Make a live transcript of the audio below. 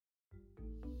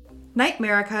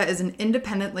Nightmerica is an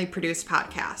independently produced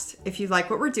podcast. If you like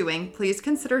what we're doing, please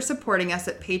consider supporting us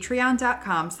at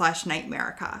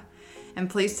patreon.com/nightmerica. And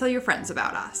please tell your friends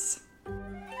about us.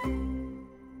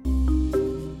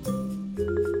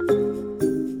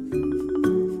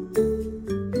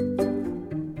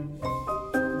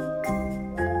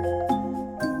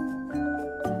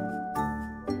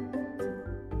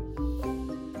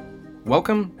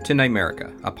 Welcome to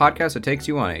Nightmerica, a podcast that takes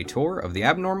you on a tour of the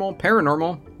abnormal,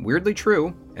 paranormal, weirdly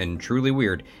true, and truly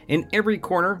weird in every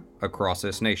corner across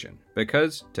this nation.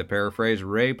 Because, to paraphrase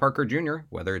Ray Parker Jr.,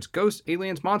 whether it's ghosts,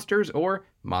 aliens, monsters, or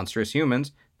monstrous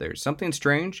humans, there's something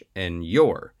strange in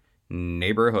your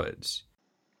neighborhoods.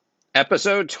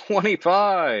 Episode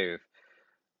 25,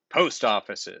 Post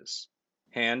Offices.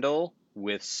 Handle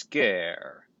with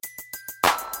Scare.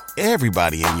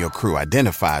 Everybody in your crew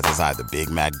identifies as either Big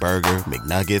Mac Burger,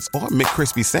 McNuggets, or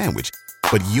McCrispy Sandwich.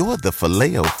 But you're the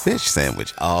Filet-O-Fish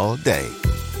Sandwich all day.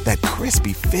 That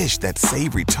crispy fish, that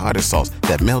savory tartar sauce,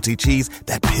 that melty cheese,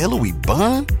 that pillowy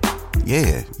bun.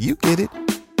 Yeah, you get it.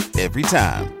 Every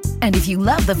time. And if you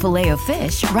love the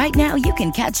Filet-O-Fish, right now you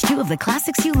can catch two of the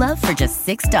classics you love for just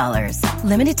 $6.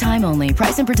 Limited time only.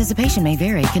 Price and participation may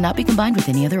vary. Cannot be combined with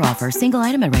any other offer. Single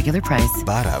item at regular price.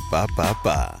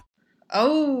 Ba-da-ba-ba-ba.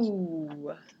 Oh.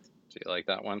 Do you like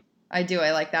that one? I do.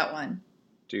 I like that one.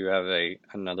 Do you have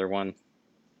another one?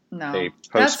 No. A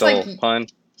postal pun?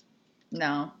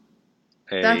 No.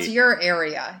 That's your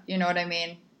area. You know what I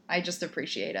mean? I just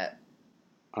appreciate it.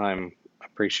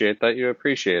 Appreciate that you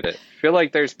appreciate it. I feel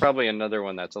like there's probably another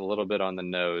one that's a little bit on the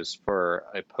nose for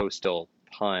a postal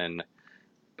pun,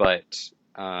 but,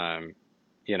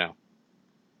 you know.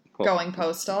 Going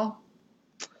postal?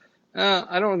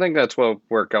 I don't think that's what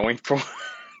we're going for.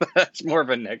 That's more of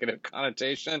a negative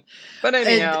connotation. But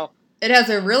anyhow. It has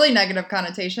a really negative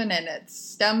connotation, and it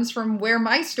stems from where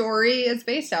my story is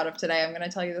based out of today. I'm going to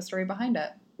tell you the story behind it.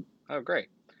 Oh, great.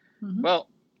 Mm-hmm. Well,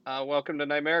 welcome to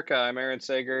Nightmerica. I'm Aaron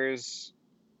Sagers,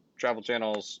 Travel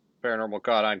Channel's Paranormal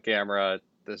Caught on Camera.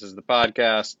 This is the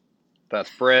podcast. That's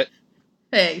Britt.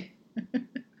 Hey.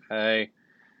 Hey.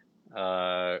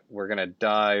 We're going to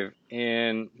dive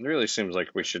in. It really seems like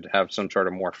we should have some sort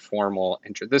of more formal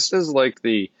intro. This is like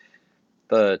the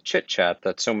chit chat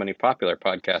that so many popular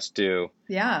podcasts do.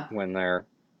 Yeah. When a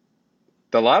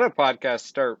lot of podcasts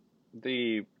start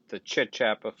the chit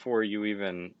chat before you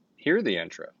even hear the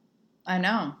intro. I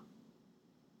know.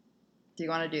 Do you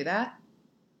want to do that?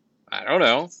 I don't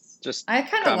know. I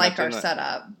kind of like our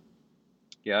setup.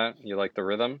 Yeah, you like the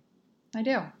rhythm? I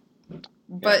do.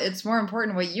 But it's more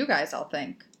important what you guys all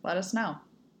think. Let us know.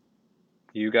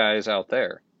 You guys out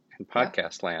there in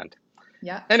podcast land.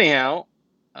 Yeah. Anyhow,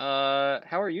 how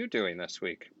are you doing this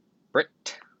week,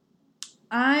 Britt?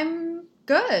 I'm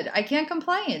good. I can't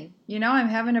complain. You know, I'm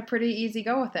having a pretty easy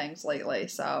go of things lately,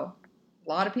 so a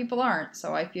lot of people aren't.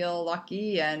 So I feel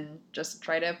lucky and just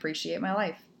try to appreciate my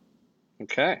life.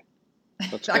 Okay.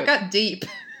 That's that good. Got deep.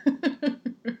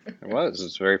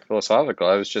 It's very philosophical.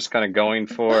 I was just kind of going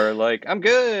for, like, I'm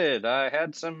good. I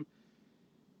had some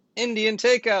Indian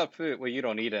takeout food. Well, you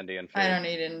don't eat Indian food. I don't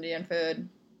eat Indian food.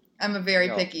 I'm a very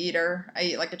picky eater. I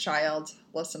eat like a child,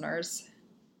 listeners.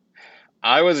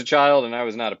 I was a child and I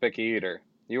was not a picky eater.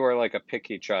 You are like a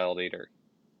picky child eater.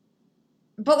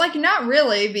 But, like, not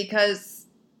really, because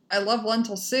I love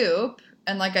lentil soup,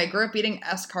 and, like, I grew up eating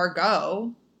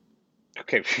escargot.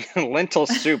 Okay, lentil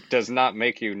soup does not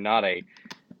make you not a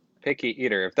picky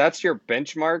eater. If that's your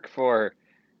benchmark for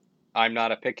I'm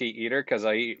not a picky eater because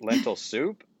I eat lentil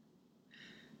soup.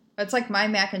 It's like my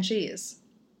mac and cheese.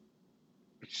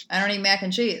 I don't eat mac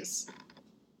and cheese.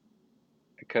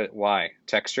 Why?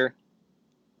 Texture?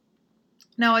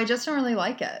 No, I just don't really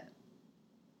like it.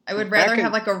 I would rather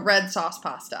have like a red sauce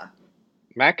pasta.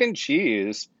 Mac and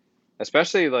cheese,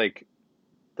 especially like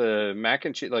the mac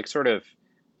and cheese, like sort of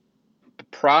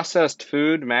processed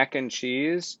food mac and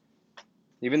cheese.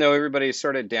 Even though everybody's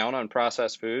sort of down on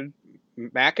processed food,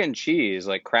 mac and cheese,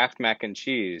 like Kraft mac and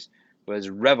cheese,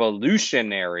 was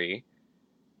revolutionary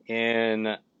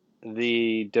in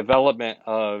the development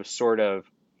of sort of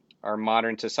our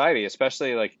modern society,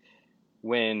 especially like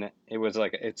when it was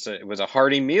like it was a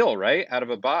hearty meal, right, out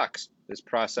of a box. This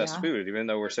processed food, even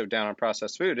though we're so down on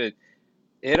processed food,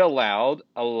 it allowed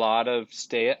a lot of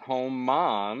stay-at-home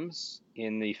moms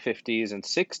in the 50s and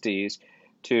 60s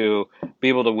to be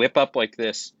able to whip up like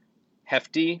this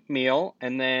hefty meal,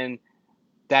 and then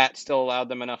that still allowed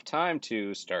them enough time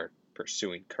to start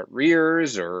pursuing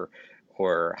careers or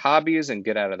hobbies and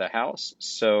get out of the house.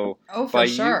 So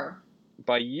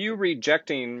by you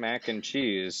rejecting mac and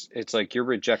cheese, it's like you're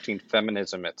rejecting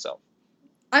feminism itself.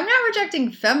 I'm not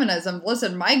rejecting feminism.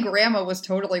 Listen, my grandma was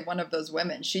totally one of those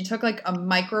women. She took like a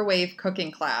microwave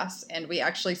cooking class, and we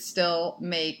actually still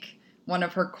make one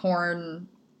of her corn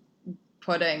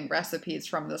pudding recipes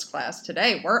from this class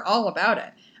today. We're all about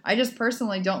it. I just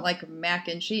personally don't like mac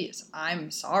and cheese.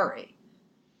 I'm sorry.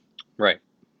 Right.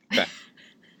 Okay.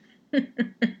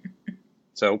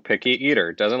 So picky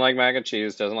eater. Doesn't like mac and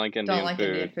cheese. Doesn't like Indian Don't like food.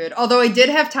 Indian food. Although I did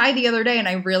have Thai the other day, and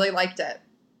I really liked it.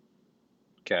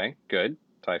 Okay, good.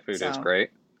 Thai food is So. great.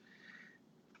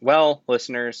 Well,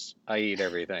 listeners, I eat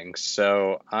everything,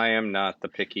 so I am not the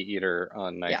picky eater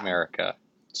on Night Yeah. America,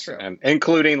 True.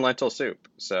 including lentil soup.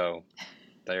 So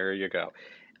there you go.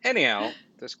 Anyhow,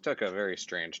 this took a very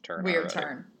strange turn. Weird already.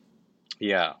 turn.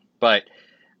 Yeah, but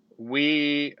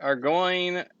we are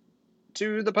going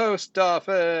to the post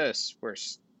office. We're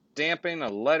stamping a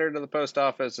letter to the post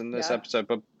office in this Yeah.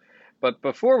 episode. But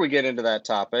before we get into that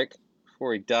topic,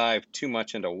 before we dive too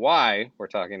much into why we're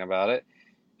talking about it,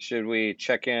 should we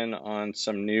check in on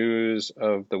some news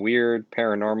of the weird,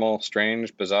 paranormal,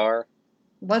 strange, bizarre?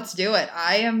 Let's do it.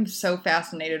 I am so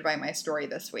fascinated by my story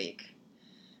this week.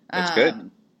 That's good.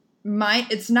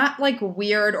 It's not like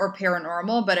weird or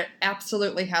paranormal, but it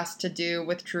absolutely has to do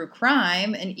with true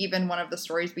crime, and even one of the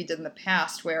stories we did in the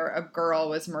past where a girl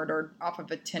was murdered off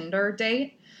of a Tinder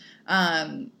date.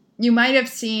 You might have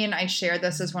seen I shared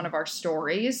this as one of our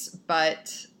stories,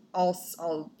 but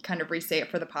I'll kind of restate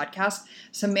it for the podcast.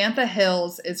 Samantha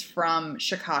Hills is from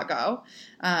Chicago,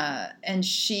 and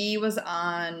she was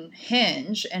on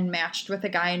Hinge and matched with a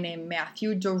guy named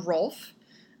Matthew DeRolf.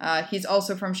 He's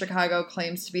also from Chicago,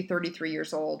 claims to be 33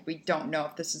 years old. We don't know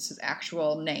if this is his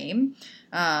actual name.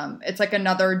 It's like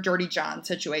another Dirty John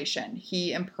situation.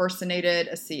 He impersonated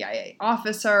a CIA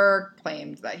officer,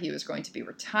 claimed that he was going to be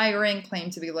retiring,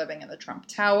 claimed to be living in the Trump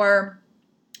Tower.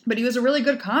 But he was a really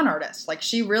good con artist. Like,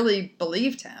 she really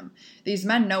believed him. These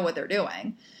men know what they're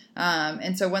doing.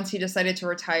 And so once he decided to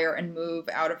retire and move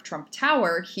out of Trump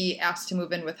Tower, he asked to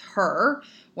move in with her.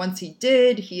 Once he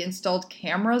did, he installed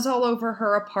cameras all over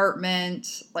her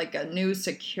apartment, like a new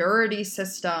security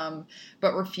system,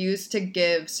 but refused to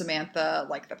give Samantha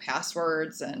like the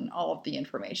passwords and all of the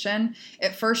information.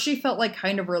 At first, she felt like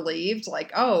kind of relieved,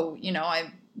 like, oh,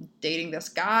 I'm dating this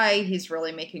guy. He's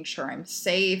really making sure I'm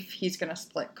safe. He's going to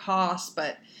split costs.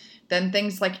 But then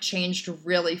things like changed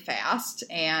really fast,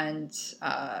 and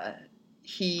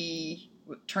he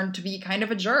turned to be kind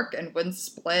of a jerk and wouldn't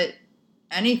split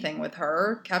anything with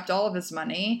her, kept all of his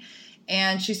money.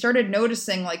 And she started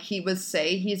noticing like he would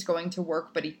say he's going to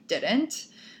work, but he didn't.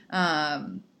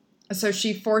 So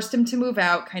she forced him to move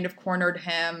out, kind of cornered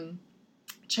him,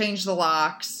 changed the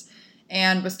locks,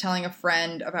 and was telling a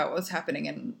friend about what was happening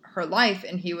in her life.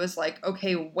 And he was like,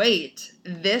 okay, wait,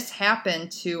 this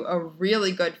happened to a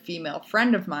really good female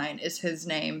friend of mine. Is his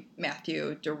name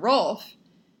Matthew DeRolf?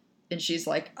 And she's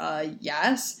like,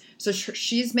 yes. So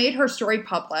she's made her story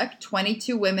public.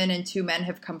 22 women and 2 men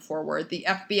have come forward. The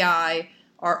FBI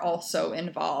are also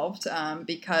involved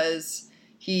because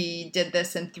he did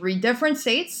this in 3 different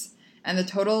states, and the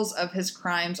totals of his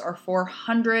crimes are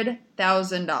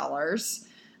 $400,000.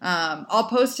 I'll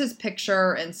post his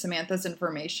picture and Samantha's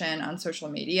information on social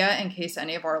media in case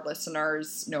any of our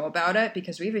listeners know about it,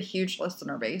 because we have a huge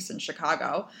listener base in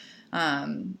Chicago.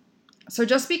 So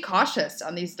just be cautious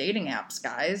on these dating apps,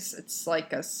 guys. It's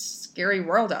like a scary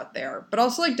world out there. But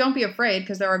also, like, don't be afraid,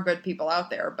 because there are good people out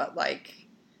there. But, like,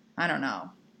 I don't know.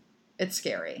 It's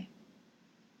scary.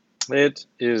 It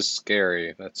is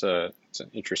scary. It's an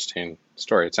interesting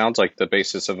story. It sounds like the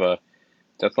basis of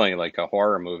definitely like a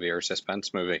horror movie or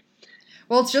suspense movie.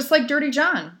 Well, it's just like Dirty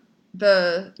John,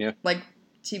 the like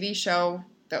TV show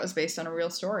that was based on a real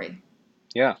story.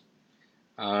 Yeah.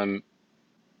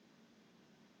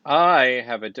 I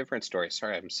have a different story.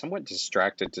 Sorry, I'm somewhat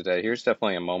distracted today. Here's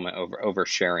definitely a moment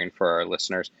oversharing for our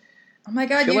listeners. Oh my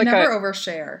God, you like never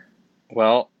overshare.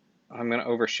 Well, I'm going to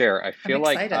overshare. I feel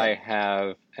like excited. I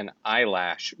have an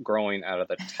eyelash growing out of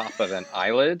the top of an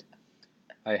eyelid.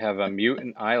 I have a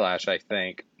mutant eyelash, I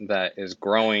think, that is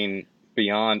growing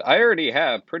beyond. I already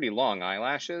have pretty long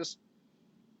eyelashes.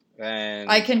 And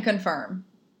I can confirm.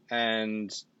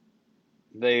 And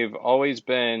they've always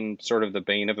been sort of the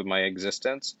bane of my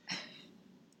existence.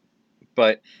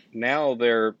 But now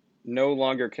they're no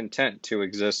longer content to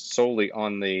exist solely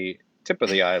on the tip of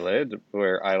the eyelid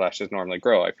where eyelashes normally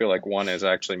grow. I feel like one is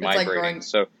actually migrating. Like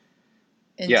so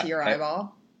into your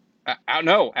eyeball?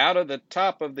 Out of the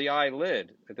top of the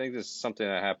eyelid. I think this is something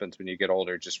that happens when you get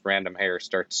older. Just random hair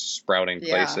starts sprouting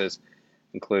places,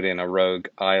 including a rogue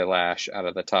eyelash out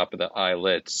of the top of the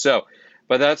eyelid. So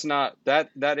But that's not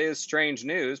that is strange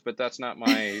news, but that's not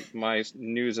my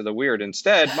news of the weird.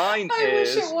 Instead, mine I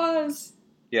wish it is was.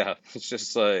 yeah, it's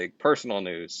just like personal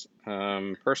news.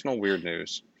 Personal weird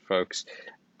news, folks.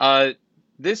 Uh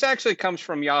this actually comes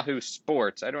from Yahoo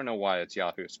Sports. I don't know why it's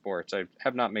Yahoo Sports. I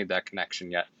have not made that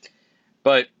connection yet.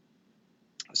 But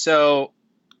so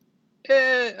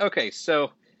okay,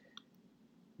 so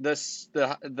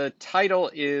the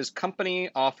title is Company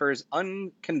Offers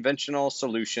Unconventional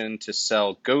Solution to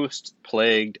Sell Ghost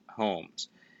Plagued Homes.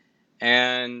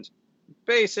 And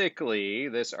basically,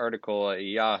 this article at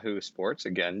Yahoo Sports,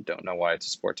 again, don't know why it's a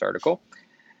sports article.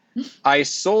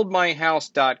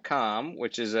 isoldmyhouse.com,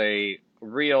 which is a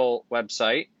real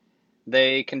website,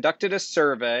 they conducted a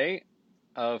survey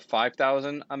of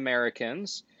 5,000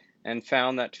 Americans and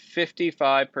found that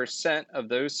 55% of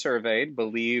those surveyed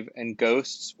believe in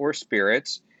ghosts or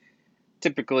spirits.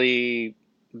 Typically,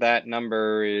 that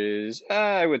number is,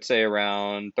 I would say,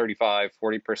 around 35,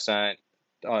 40%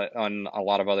 on a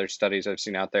lot of other studies I've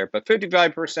seen out there. But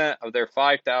 55% of their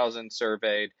 5,000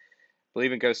 surveyed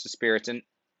believe in ghosts and spirits,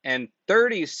 and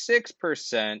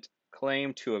 36%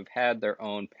 claim to have had their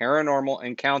own paranormal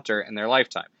encounter in their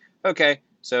lifetime. Okay,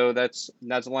 so that's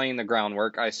laying the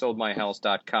groundwork.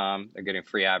 isoldmyhouse.com. They're getting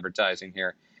free advertising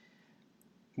here.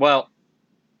 Well,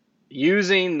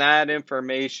 using that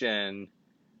information,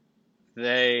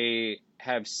 they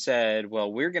have said,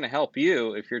 well, we're going to help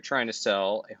you if you're trying to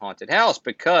sell a haunted house,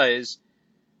 because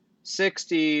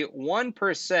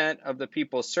 61% of the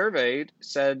people surveyed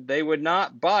said they would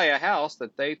not buy a house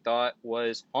that they thought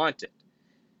was haunted.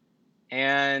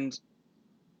 And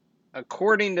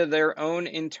according to their own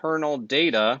internal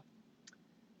data,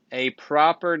 a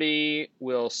property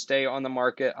will stay on the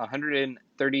market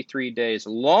 133 days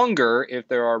longer if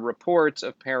there are reports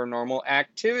of paranormal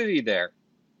activity there.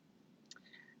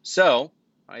 So,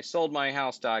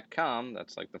 isoldmyhouse.com,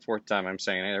 that's like the fourth time I'm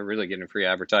saying it, they're really getting free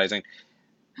advertising.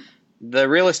 The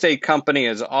real estate company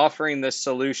is offering this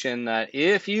solution that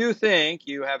if you think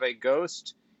you have a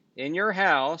ghost in your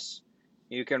house,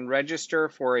 you can register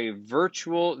for a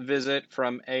virtual visit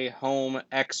from a home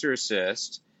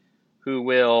exorcist who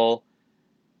will,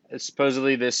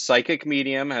 supposedly this psychic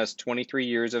medium has 23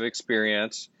 years of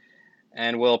experience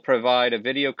and will provide a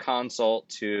video consult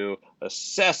to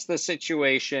assess the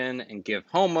situation and give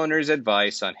homeowners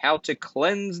advice on how to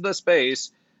cleanse the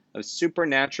space of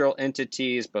supernatural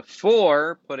entities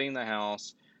before putting the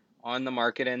house on the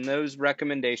market. And those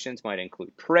recommendations might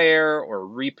include prayer or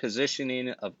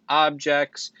repositioning of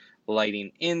objects,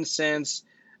 lighting incense,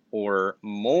 or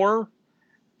more.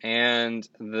 And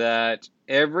that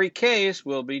every case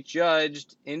will be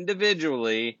judged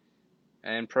individually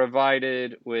and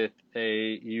provided with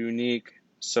a unique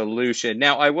solution.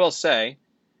 Now, I will say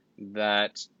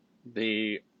that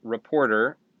the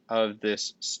reporter of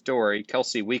this story,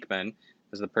 Kelsey Weekman,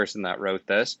 is the person that wrote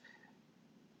this.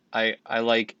 I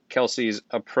like Kelsey's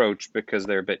approach because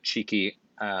they're a bit cheeky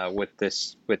with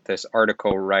this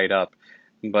article write-up.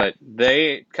 But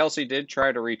Kelsey did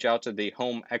try to reach out to the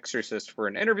home exorcist for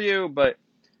an interview, but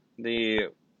the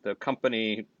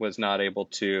company was not able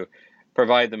to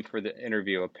provide them for the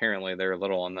interview. Apparently, they're a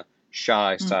little on the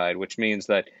shy side, which means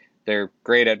that they're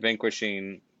great at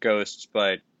vanquishing ghosts,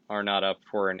 but are not up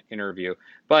for an interview.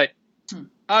 But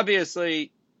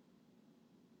obviously,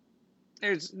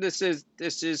 this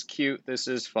is cute. This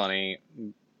is funny.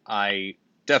 I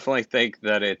definitely think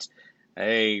that it's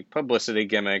a publicity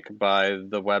gimmick by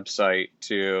the website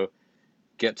to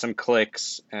get some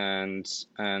clicks, and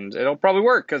it'll probably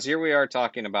work because here we are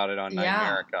talking about it on Night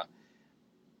America.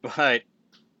 But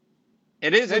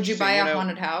it is. Would you buy a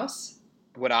haunted house?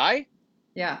 Would I?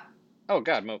 Yeah. Oh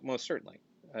God, most certainly.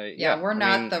 Yeah, we're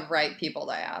not the right people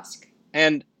to ask.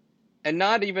 And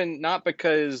not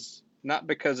because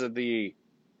of the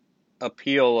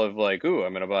appeal of like, ooh,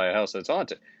 I'm gonna buy a house that's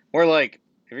haunted. More like,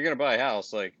 if you're gonna buy a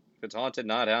house, like if it's haunted,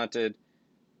 not haunted.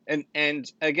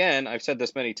 And again, I've said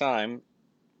this many times,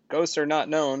 ghosts are not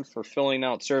known for filling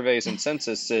out surveys and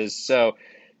censuses, so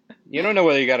you don't know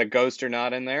whether you got a ghost or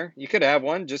not in there. You could have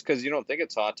one just because you don't think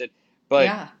it's haunted.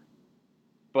 But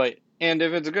and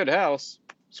if it's a good house,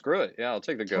 screw it. Yeah, I'll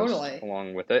take the ghost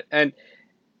along with it. And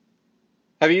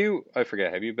have you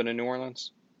been in New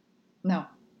Orleans? No.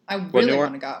 I really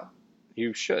want to go.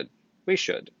 You should. We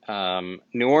should.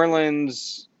 New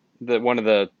Orleans, one of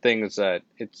the things that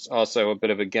it's also a bit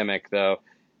of a gimmick though,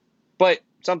 but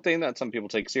something that some people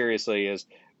take seriously is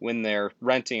when they're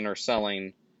renting or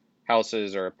selling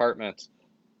houses or apartments,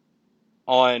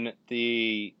 on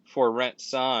the for rent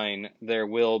sign, there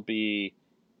will be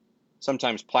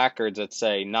sometimes placards that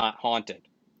say not haunted.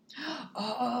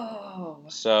 Oh.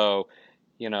 So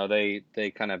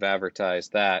they kind of advertise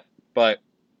that. But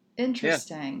yeah,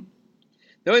 Interesting.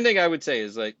 the only thing I would say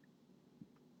is like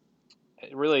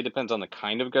it really depends on the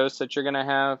kind of ghost that you're gonna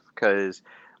have. Because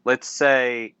let's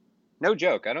say, no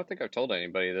joke, I don't think I've told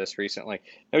anybody this recently.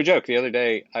 No joke, the other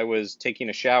day I was taking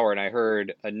a shower and I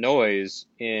heard a noise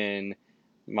in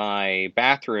my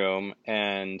bathroom,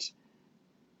 and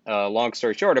long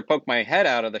story short, I poked my head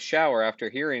out of the shower after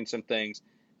hearing some things,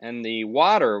 and the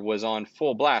water was on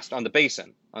full blast on the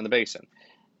basin,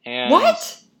 and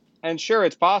What? sure,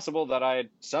 it's possible that I had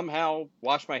somehow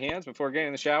washed my hands before getting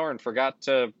in the shower and forgot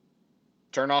to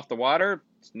turn off the water.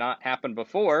 It's not happened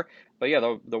before, but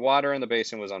yeah, the water in the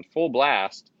basin was on full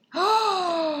blast,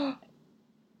 and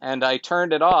I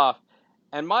turned it off,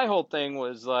 and my whole thing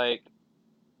was like,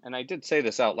 and I did say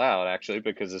this out loud actually,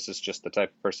 because this is just the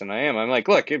type of person I am. I'm like,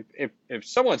 look, if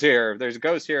someone's here, if there's a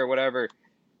ghost here or whatever,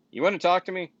 you want to talk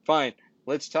to me? Fine,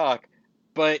 let's talk.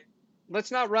 But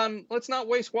let's not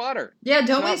waste water. Yeah,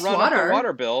 don't Let's waste not run up the water.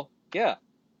 water bill. Yeah.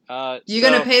 You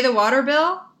gonna pay the water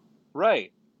bill?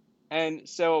 Right. And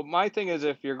so my thing is,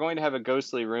 if you're going to have a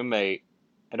ghostly roommate,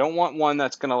 I don't want one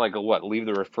that's gonna leave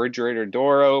the refrigerator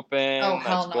door open, Oh,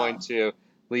 hell that's no. going to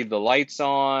leave the lights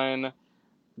on,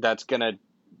 that's gonna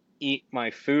eat my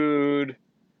food,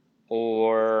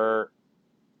 or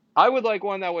I would like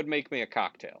one that would make me a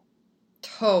cocktail.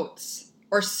 Totes.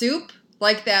 Or soup,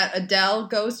 like that Adele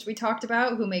ghost we talked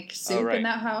about who makes soup right. in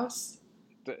that house.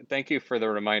 Thank you for the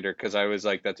reminder, because I was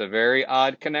like, that's a very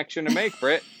odd connection to make,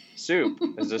 Britt. Soup.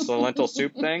 Is this a lentil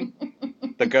soup thing?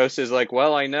 The ghost is like,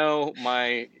 well, I know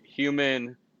my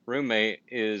human roommate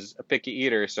is a picky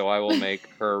eater, so I will make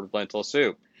her lentil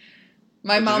soup.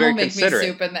 My Which is mom very will make considerate.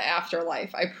 me soup in the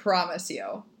afterlife. I promise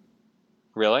you.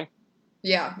 Really?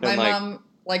 Yeah, my And, mom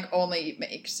only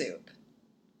makes soup.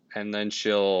 And then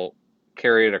she'll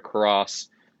carry it across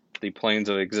the planes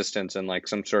of existence in like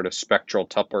some sort of spectral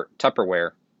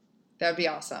Tupperware. That'd be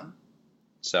awesome.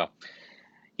 So,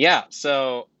 yeah.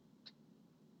 So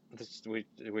we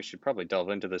should probably delve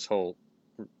into this whole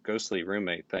ghostly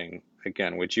roommate thing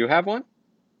again. Would you have one?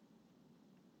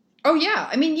 Oh yeah,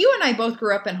 I mean, you and I both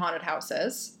grew up in haunted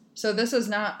houses, so this is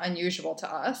not unusual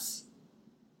to us.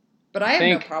 But I have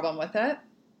no problem with it.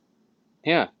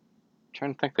 Yeah. I'm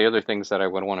trying to think the other things that I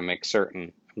would want to make certain.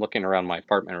 I'm looking around my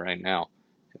apartment right now.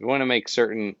 I want to make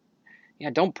certain,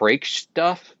 don't break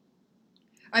stuff.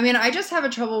 I mean, I just have a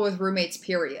trouble with roommates,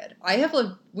 period.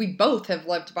 We both have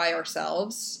lived by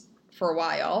ourselves for a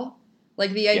while.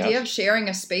 Like, the idea of sharing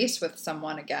a space with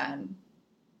someone again,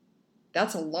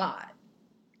 that's a lot.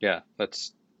 Yeah,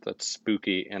 that's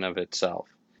spooky in of itself.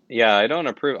 Yeah, I don't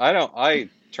approve. I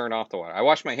turn off the water. I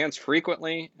wash my hands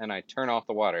frequently, and I turn off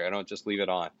the water. I don't just leave it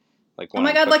on. Like when oh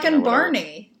my God, like cooking in or whatever.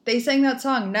 Barney. They sang that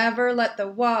song, Never Let the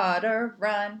Water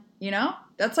Run. You know?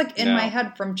 That's like in my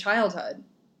head from childhood.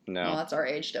 No. Well, that's our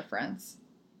age difference.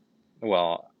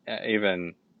 Well,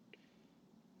 even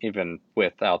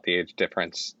without the age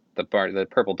difference, the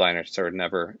purple dinosaur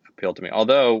never appealed to me.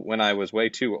 Although when I was way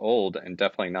too old and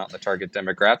definitely not the target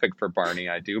demographic for Barney,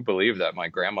 I do believe that my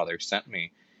grandmother sent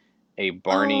me a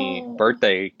Barney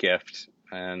birthday gift,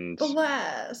 and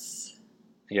bless.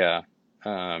 Yeah,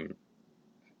 I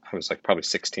was like probably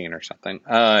 16 or something.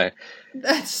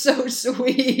 That's so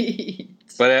sweet.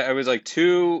 But I was like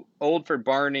too old for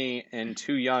Barney and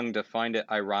too young to find it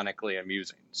ironically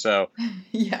amusing. So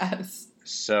yes.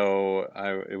 So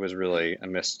it was really a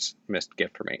missed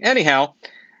gift for me. Anyhow,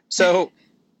 so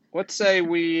let's say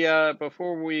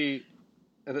before we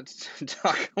let's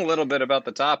talk a little bit about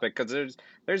the topic, because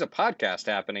there's a podcast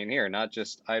happening here, not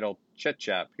just idle chit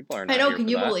chat. People are not. I know. Here Can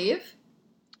for you that. believe?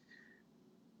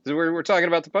 We're talking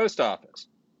about the post office,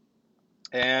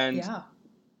 and yeah.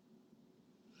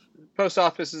 The post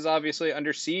office is obviously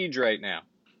under siege right now.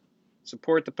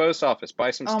 Support the post office.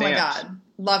 Buy some stamps. Oh my God.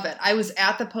 Love it. I was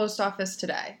at the post office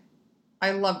today.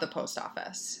 I love the post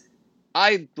office.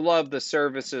 I love the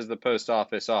services the post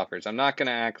office offers. I'm not going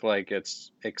to act like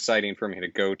it's exciting for me to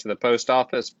go to the post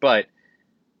office, but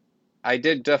I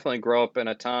did definitely grow up in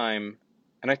a time,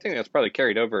 and I think that's probably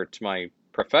carried over to my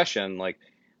profession, like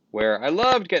where I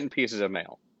loved getting pieces of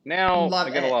mail. Now I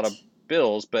get a lot of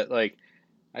bills, but like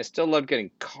I still love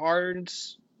getting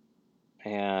cards,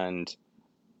 and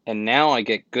now I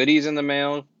get goodies in the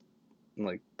mail,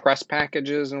 like press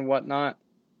packages and whatnot.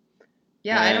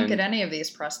 Yeah, I don't get any of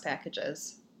these press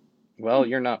packages. Well,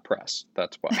 you're not press.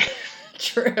 That's why.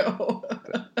 True.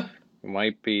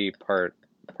 Might be part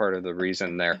of the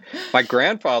reason there. My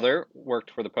grandfather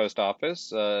worked for the post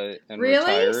office and really?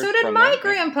 retired. So did my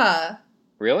grandpa.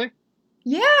 Really?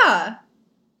 Yeah.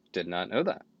 Did not know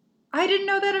that. I didn't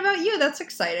know that about you. That's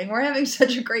exciting. We're having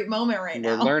such a great moment right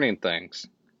We're now. learning things.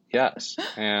 Yes.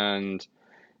 And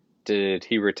did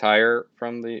he retire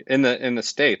from in the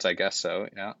States? I guess so.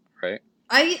 Yeah. Right.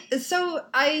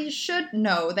 I should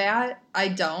know that. I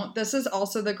don't. This is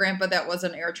also the grandpa that was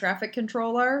an air traffic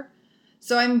controller.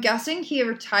 So I'm guessing he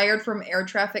retired from air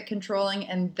traffic controlling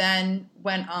and then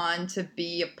went on to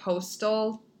be a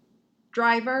postal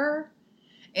driver.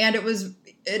 And it was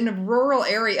in a rural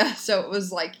area, so it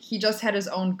was like he just had his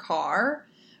own car,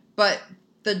 but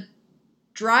the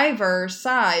driver's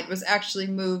side was actually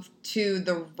moved to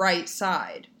the right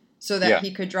side so that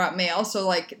he could drop mail. So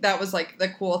like that was like the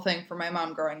cool thing for my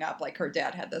mom growing up. Like her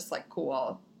dad had this like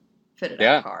cool fitted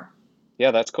out car.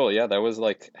 Yeah, that's cool. Yeah, that was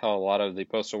like how a lot of the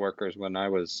postal workers when I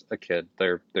was a kid,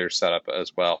 they're set up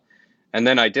as well. And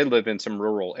then I did live in some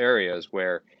rural areas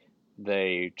where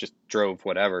they just drove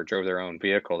their own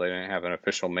vehicle. They didn't have an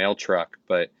official mail truck,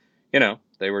 but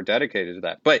they were dedicated to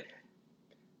that. But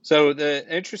so the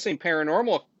interesting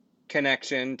paranormal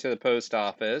connection to the post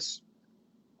office,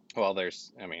 well,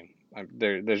 there's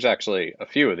actually a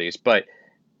few of these, but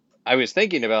I was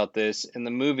thinking about this in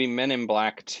the movie Men in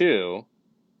Black 2.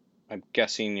 I'm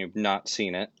guessing you've not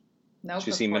seen it. No, Did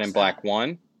you see Men in Black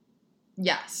 1?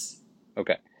 Yes.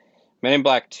 Okay. Men in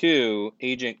Black 2,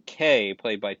 Agent K,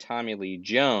 played by Tommy Lee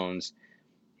Jones,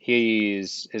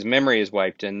 his memory is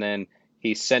wiped, and then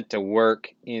he's sent to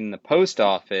work in the post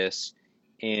office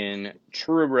in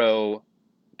Truro,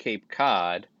 Cape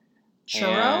Cod.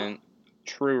 Truro?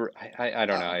 Truro, I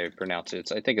don't know how you pronounce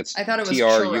it. I think it's I thought it was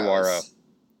Truro. churros.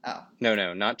 Oh.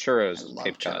 No, not churros. I love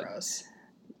Cape churros.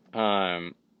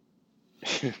 Cod.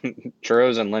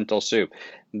 Churros and lentil soup.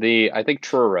 I think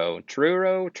Truro.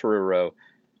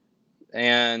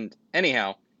 And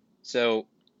anyhow, so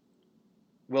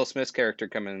Will Smith's character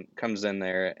comes in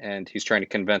there and he's trying to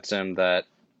convince him that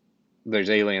there's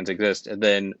aliens exist. And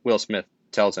then Will Smith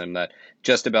tells him that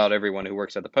just about everyone who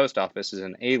works at the post office is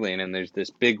an alien. And there's this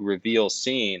big reveal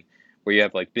scene where you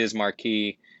have like Biz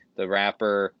Markie, the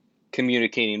rapper,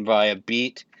 communicating via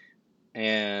beat,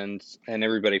 and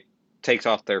everybody takes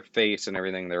off their face and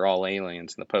everything. They're all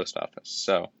aliens in the post office.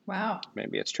 So wow,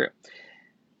 maybe it's true.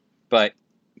 But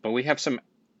we have some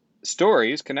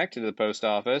stories connected to the post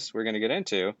office we're going to get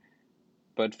into.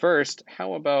 But first,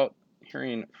 how about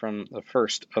hearing from the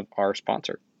first of our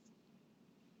sponsor?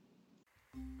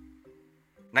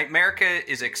 Nightmerica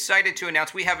is excited to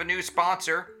announce we have a new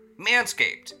sponsor,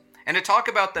 Manscaped. And to talk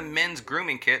about the men's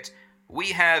grooming kits, we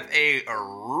have a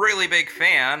really big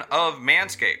fan of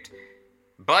Manscaped.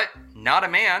 But not a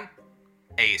man,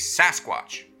 a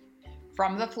Sasquatch.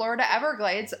 From the Florida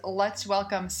Everglades, let's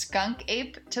welcome Skunk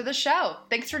Ape to the show.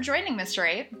 Thanks for joining, Mr.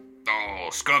 Ape. Oh,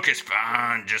 Skunk is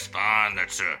fine, just fine.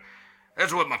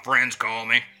 That's what my friends call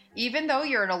me. Even though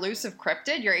you're an elusive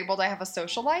cryptid, you're able to have a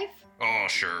social life? Oh,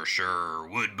 sure.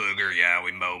 Wood booger,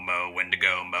 Yowie, Momo,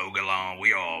 Wendigo, Mogalon,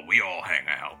 we all hang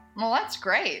out. Well, that's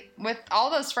great. With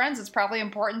all those friends, it's probably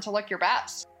important to look your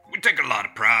best. We take a lot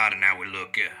of pride in how we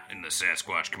look in the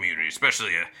Sasquatch community,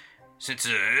 especially since,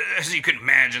 as you can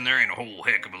imagine, there ain't a whole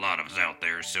heck of a lot of us out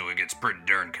there, so it gets pretty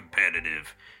darn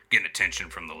competitive getting attention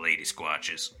from the lady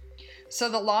squatches. So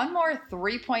the Lawnmower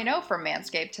 3.0 from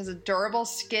Manscaped has a durable,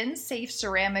 skin-safe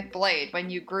ceramic blade when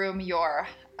you groom your,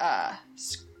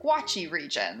 squatchy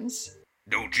regions.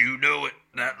 Don't you know it?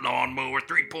 That Lawnmower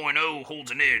 3.0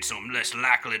 holds an edge so I'm less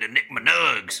likely to nick my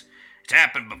nugs. It's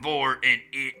happened before, and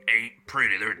it ain't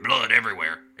pretty. There's blood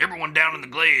everywhere. Everyone down in the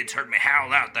glades heard me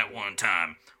howl out that one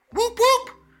time. Whoop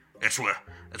whoop! That's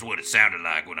what it sounded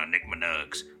like when I nicked my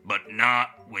nugs. But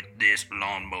not with this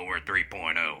Lawnmower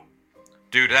 3.0.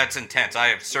 Dude, that's intense. I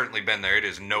have certainly been there. It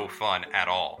is no fun at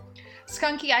all.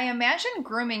 Skunky, I imagine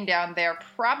grooming down there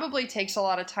probably takes a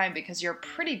lot of time because you're a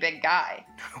pretty big guy.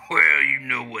 Well, you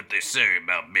know what they say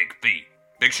about big feet.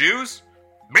 Big shoes?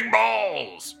 Big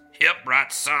balls! Yep,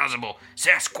 right sizable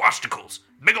Sasquatchicles.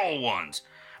 Big old ones.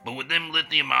 But with them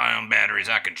lithium-ion batteries,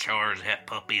 I can charge that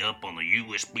puppy up on the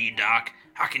USB dock.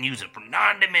 I can use it for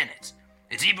 90 minutes.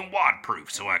 It's even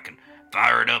waterproof, so I can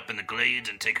fire it up in the glades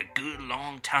and take a good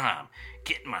long time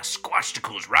getting my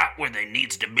squatchicles right where they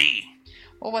needs to be.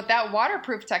 Well, with that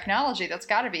waterproof technology, that's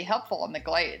got to be helpful in the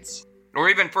glades. Or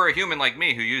even for a human like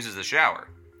me who uses the shower.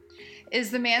 Is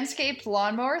the Manscaped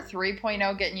Lawnmower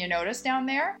 3.0 getting you noticed down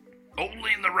there?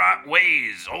 Only in the right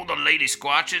ways. All the lady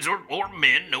squatches or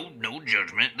men, no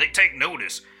judgment, they take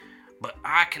notice. But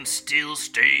I can still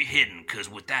stay hidden, cause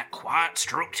with that quiet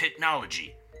stroke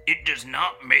technology, it does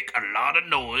not make a lot of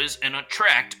noise and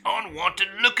attract unwanted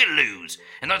looky-loos.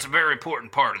 And that's a very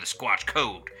important part of the Squatch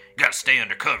code. You gotta stay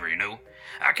undercover, you know.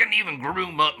 I can even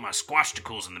groom up my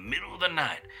squatchicles in the middle of the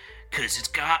night, 'cause it's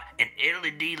got an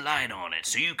LED light on it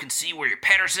so you can see where your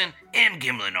Patterson and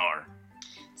Gimlin are.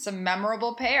 Some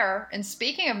memorable pair. And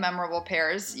speaking of memorable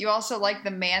pairs, you also like the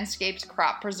Manscaped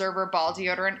Crop Preserver Ball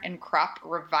Deodorant and Crop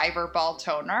Reviver Ball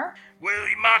Toner. Well,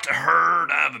 you might have heard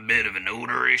I have a bit of an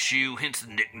odor issue, hence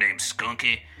the nickname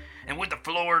Skunky. And with the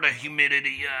Florida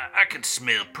humidity, I can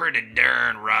smell pretty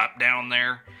darn ripe down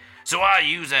there. So I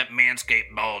use that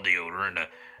Manscaped ball deodorant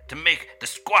to make the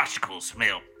squashicles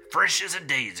smell fresh as a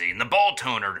daisy, and the ball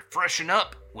toner to freshen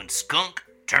up when skunk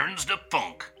turns to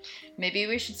funk. Maybe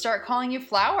we should start calling you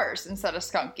Flowers instead of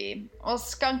Skunky. Well,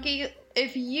 Skunky,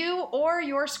 if you or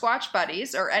your Squatch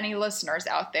buddies or any listeners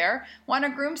out there want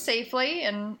to groom safely,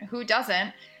 and who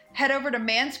doesn't, head over to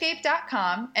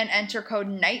manscaped.com and enter code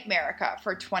NIGHTMARICA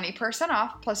for 20%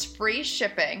 off plus free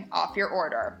shipping off your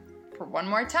order. For one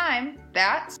more time,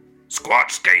 that's...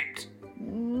 Squatchscaped!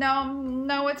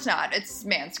 No, it's not. It's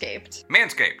Manscaped.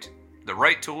 Manscaped, the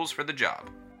right tools for the job.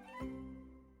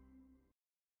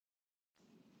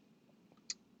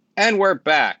 And we're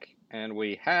back, and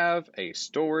we have a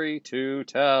story to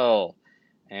tell.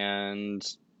 And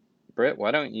Britt, why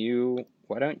don't you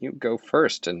go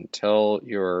first and tell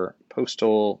your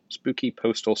spooky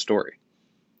postal story?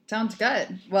 Sounds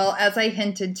good. Well, as I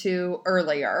hinted to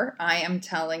earlier, I am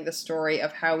telling the story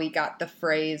of how we got the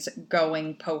phrase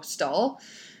going postal.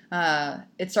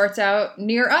 It starts out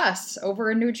near us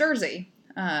over in New Jersey.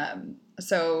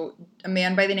 So a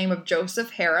man by the name of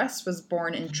Joseph Harris was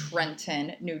born in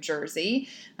Trenton, New Jersey,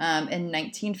 in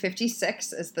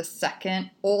 1956 as the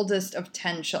second oldest of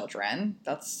 10 children.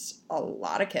 That's a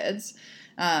lot of kids.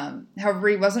 However,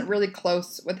 he wasn't really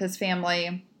close with his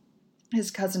family. His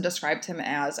cousin described him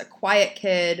as a quiet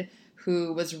kid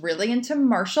who was really into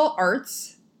martial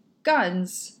arts,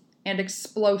 guns, and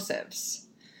explosives.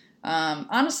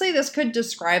 Honestly, this could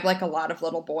describe like a lot of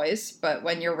little boys, but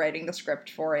when you're writing the script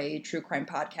for a true crime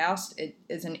podcast, it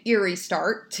is an eerie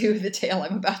start to the tale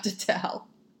I'm about to tell.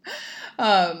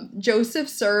 Joseph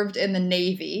served in the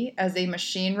Navy as a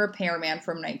machine repairman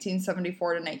from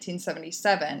 1974 to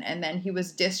 1977, and then he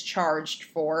was discharged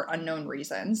for unknown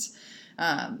reasons.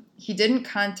 He didn't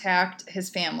contact his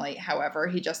family, however.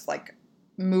 He just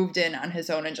moved in on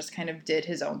his own and just kind of did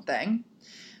his own thing.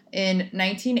 In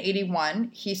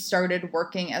 1981, he started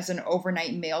working as an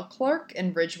overnight mail clerk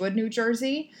in Ridgewood, New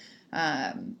Jersey.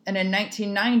 And in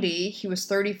 1990, he was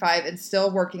 35 and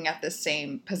still working at the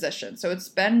same position. So it's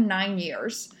been 9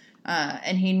 years.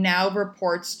 And he now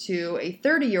reports to a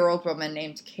 30-year-old woman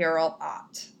named Carol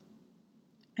Ott.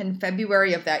 In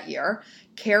February of that year,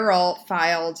 Carol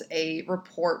filed a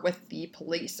report with the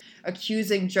police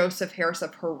accusing Joseph Harris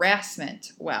of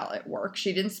harassment while at work.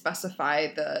 She didn't specify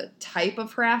the type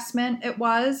of harassment it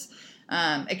was,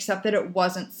 except that it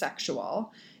wasn't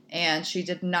sexual, and she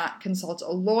did not consult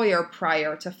a lawyer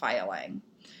prior to filing.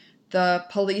 The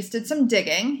police did some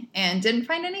digging and didn't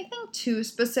find anything too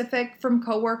specific from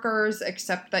coworkers,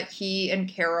 except that he and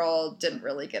Carol didn't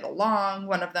really get along.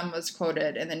 One of them was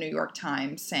quoted in the New York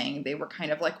Times saying they were kind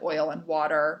of like oil and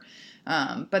water,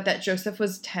 but that Joseph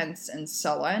was tense and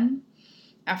sullen.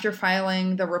 After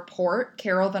filing the report,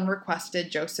 Carol then requested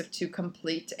Joseph to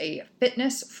complete a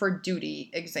fitness for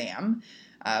duty exam,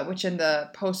 which in the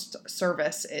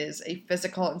post-service is a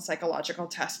physical and psychological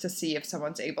test to see if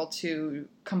someone's able to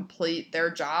complete their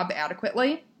job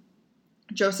adequately.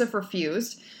 Joseph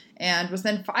refused and was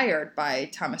then fired by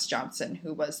Thomas Johnson,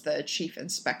 who was the chief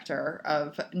inspector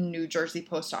of New Jersey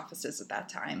post offices at that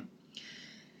time.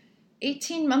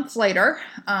 18 months later,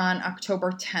 on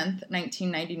October 10th,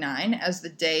 1999, as the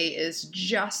day is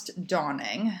just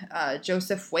dawning,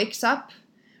 Joseph wakes up,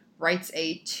 writes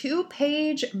a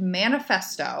 2-page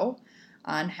manifesto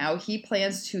on how he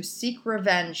plans to seek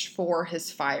revenge for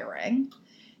his firing.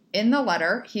 In the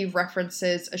letter, he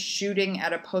references a shooting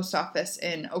at a post office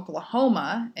in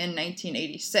Oklahoma in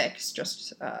 1986,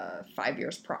 just 5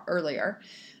 years earlier,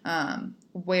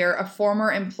 where a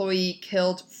former employee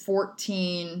killed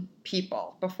 14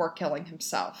 people before killing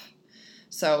himself.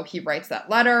 So he writes that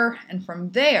letter, and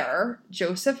from there,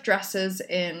 Joseph dresses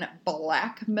in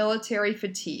black military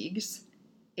fatigues,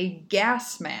 a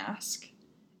gas mask,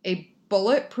 a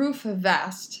bulletproof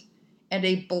vest, and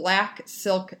a black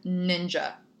silk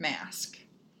ninja mask.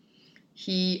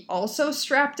 He also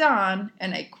strapped on,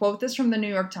 and I quote this from the New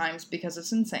York Times because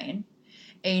it's insane,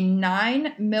 a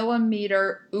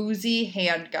 9mm Uzi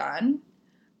handgun,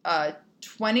 a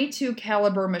 .22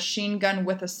 caliber machine gun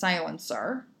with a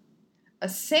silencer, a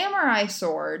samurai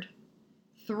sword,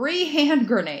 3 hand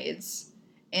grenades,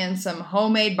 and some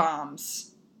homemade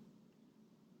bombs.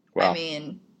 Wow. I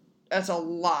mean, that's a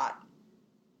lot.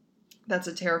 That's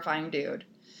a terrifying dude.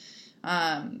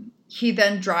 He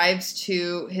then drives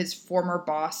to his former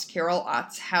boss, Carol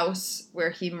Ott's house, where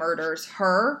he murders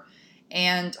her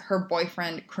and her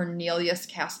boyfriend, Cornelius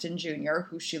Caston Jr.,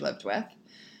 who she lived with.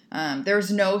 There's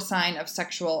no sign of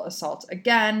sexual assault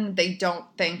again. They don't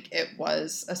think it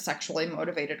was a sexually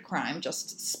motivated crime,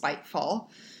 just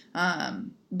spiteful.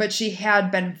 But she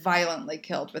had been violently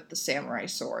killed with the samurai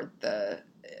sword. The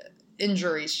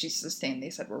injuries she sustained,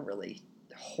 they said, were really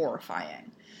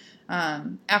horrifying.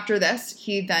 After this,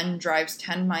 he then drives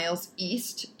 10 miles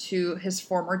east to his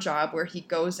former job where he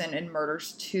goes in and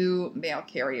murders 2 mail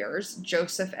carriers,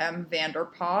 Joseph M.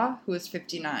 Vanderpaw, who is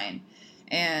 59,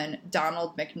 and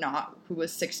Donald McNaught, who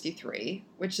was 63,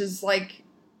 which is like,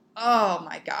 oh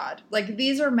my God. Like,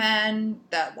 these are men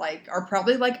that, like, are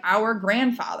probably like our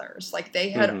grandfathers. Like,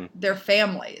 they had their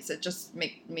families. It just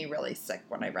made me really sick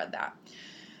when I read that.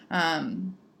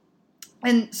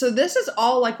 And so this is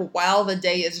all like while the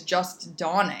day is just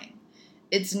dawning.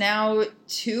 It's now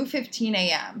 2:15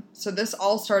 a.m. So this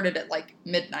all started at like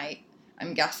midnight,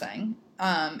 I'm guessing.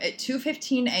 At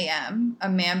 2:15 a.m., a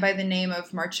man by the name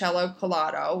of Marcello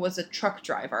Collado was a truck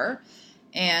driver,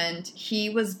 and he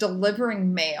was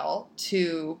delivering mail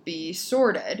to be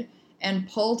sorted and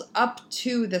pulled up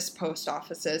to this post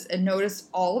offices and noticed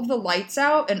all of the lights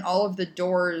out and all of the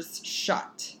doors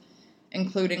shut,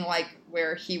 including like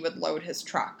where he would load his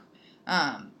truck.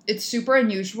 It's super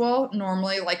unusual.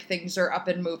 Normally, like, things are up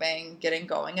and moving, getting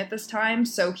going at this time.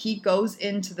 So he goes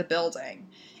into the building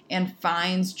and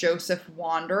finds Joseph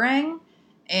wandering,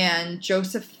 and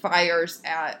Joseph fires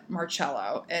at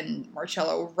Marcello, and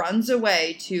Marcello runs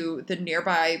away to the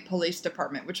nearby police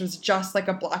department, which was just like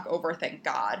a block over, thank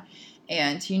God,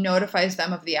 and he notifies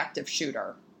them of the active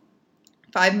shooter.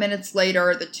 5 minutes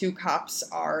later, the 2 cops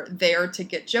are there to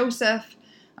get Joseph,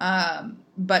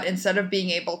 but instead of being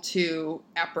able to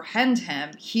apprehend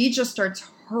him, he just starts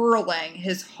hurling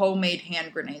his homemade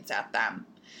hand grenades at them.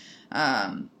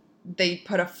 They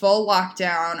put a full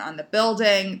lockdown on the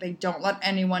building. They don't let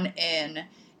anyone in,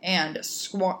 and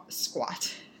SWAT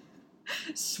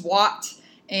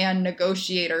and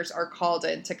negotiators are called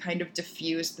in to kind of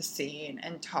diffuse the scene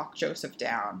and talk Joseph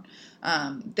down.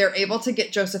 They're able to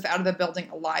get Joseph out of the building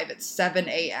alive at 7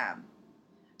 a.m.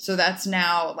 So that's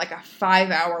now like a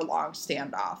 5-hour long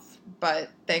standoff. But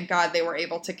thank God they were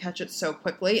able to catch it so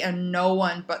quickly, and no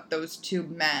one but those 2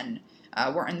 men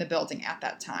were in the building at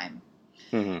that time.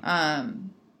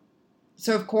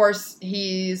 So of course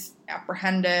he's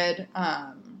apprehended,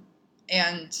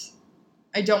 and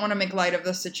I don't want to make light of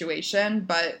the situation,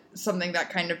 but something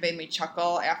that kind of made me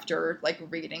chuckle after like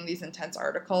reading these intense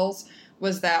articles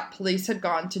was that police had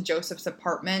gone to Joseph's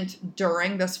apartment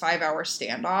during this 5-hour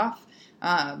standoff,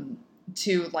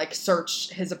 to like search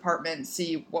his apartment,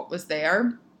 see what was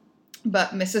there. But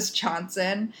Mrs.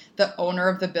 Johnson, the owner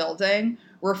of the building,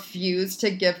 refused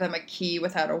to give them a key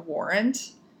without a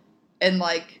warrant. And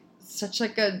like such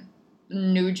like a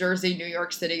New Jersey, New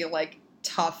York City, like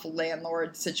tough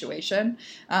landlord situation.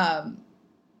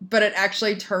 But it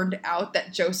actually turned out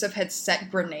that Joseph had set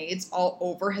grenades all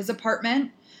over his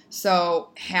apartment. So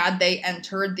had they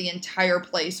entered, the entire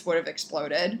place would have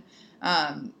exploded.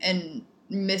 And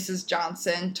Mrs.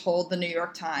 Johnson told the New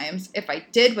York Times, if I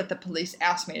did what the police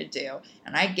asked me to do,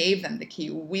 and I gave them the key,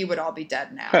 we would all be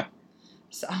dead now.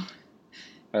 So,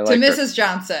 to Mrs.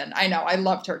 Johnson, I know, I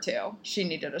loved her too. She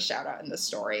needed a shout out in this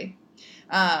story.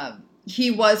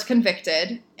 He was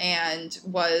convicted and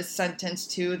was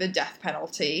sentenced to the death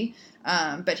penalty,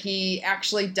 but he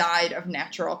actually died of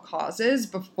natural causes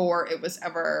before it was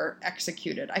ever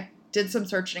executed. I did some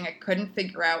searching. I couldn't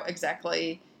figure out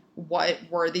exactly what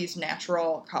were these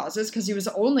natural causes because he was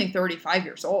only 35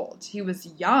 years old. He was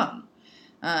young,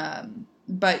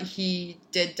 but he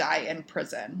did die in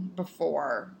prison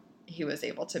before he was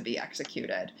able to be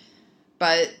executed.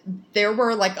 But there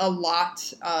were like a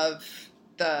lot of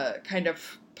the kind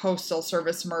of postal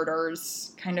service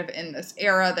murders kind of in this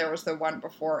era. There was the one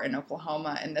before in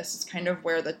Oklahoma, and this is kind of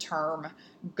where the term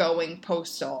going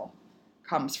postal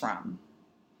comes from.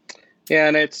 Yeah,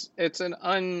 and it's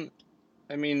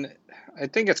I mean, I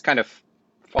think it's kind of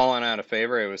fallen out of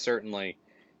favor. It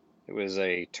was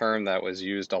a term that was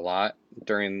used a lot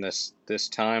during this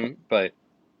time, but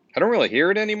I don't really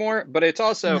hear it anymore. But it's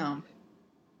also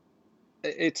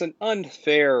it's an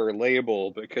unfair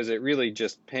label because it really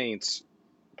just paints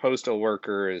postal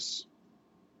workers,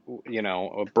 you know,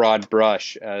 a broad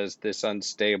brush as this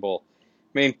unstable.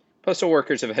 I mean, postal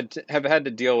workers have had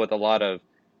to deal with a lot of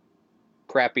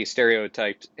crappy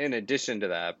stereotypes in addition to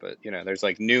that, but you know, there's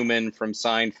like Newman from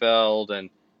Seinfeld, and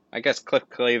I guess Cliff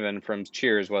Clavin from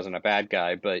Cheers wasn't a bad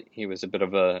guy, but he was a bit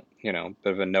of a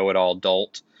know-it-all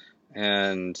dolt.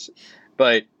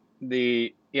 But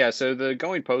So the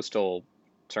going postal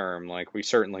term, like we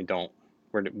certainly don't,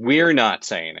 we're not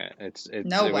saying it.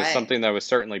 No It was way. something that was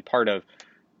certainly part of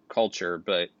culture,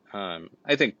 but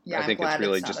I think Yeah, I'm it's glad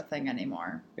really it's not a just, thing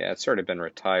anymore. yeah, it's sort of been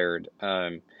retired.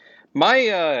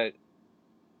 My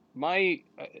my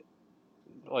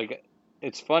like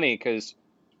it's funny because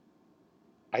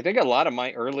I think a lot of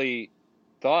my early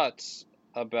thoughts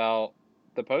about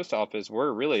the post office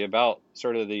were really about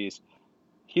sort of these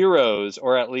heroes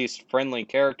or at least friendly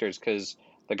characters because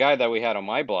the guy that we had on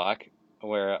my block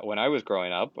where when I was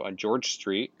growing up on George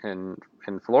Street in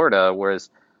Florida was,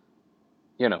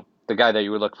 the guy that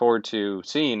you would look forward to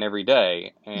seeing every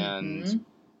day. Mm-hmm.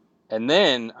 And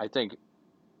then I think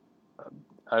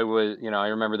I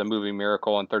remember the movie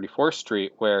Miracle on 34th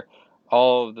Street where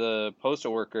all of the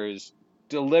postal workers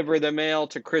deliver the mail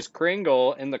to Kris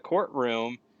Kringle in the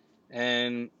courtroom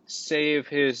and save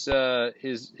his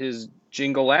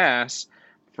jingle ass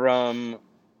from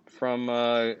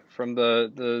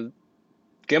the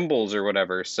gimbals or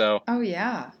whatever. So Oh,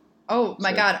 yeah. Oh,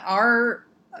 my so God. Our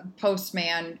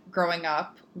postman growing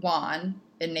up, Juan,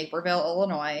 in Naperville,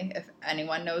 Illinois, if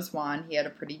anyone knows Juan, he had a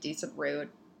pretty decent route.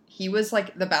 He was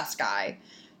like the best guy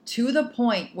to the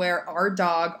point where our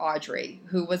dog, Audrey,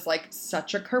 who was like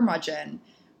such a curmudgeon,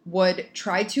 would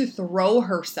try to throw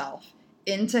herself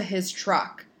into his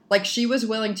truck. Like she was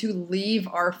willing to leave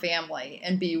our family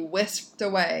and be whisked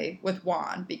away with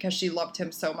Juan because she loved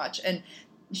him so much. And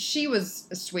she was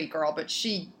a sweet girl, but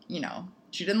she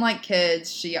didn't like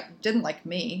kids. She didn't like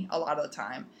me a lot of the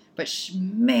time. But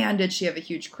man, did she have a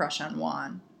huge crush on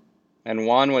Juan. and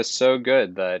Juan was so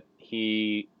good that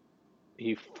he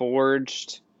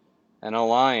forged an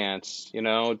alliance.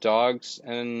 Dogs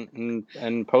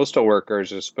and postal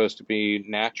workers are supposed to be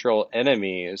natural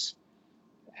enemies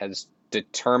as Yep,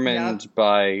 determined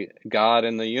by God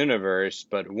and the universe,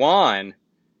 but Juan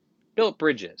built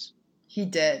bridges he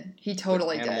did. He with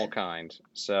totally animal did. kind.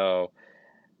 So,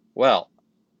 well,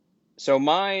 so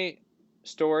my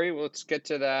story, let's get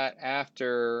to that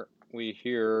after we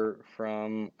hear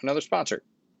from another sponsor.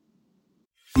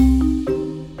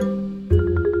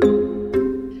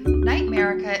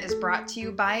 Nightmerica is brought to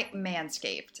you by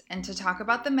Manscaped. And to talk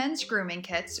about the men's grooming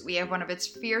kits, we have one of its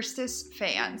fiercest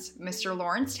fans, Mr.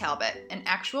 Lawrence Talbot, an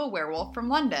actual werewolf from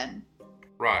London.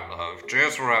 Right, love.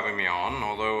 Cheers for having me on,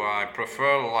 although I prefer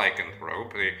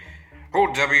lycanthrope. The whole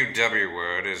WW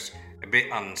word is a bit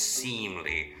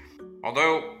unseemly.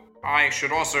 Although, I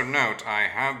should also note I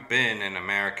have been an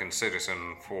American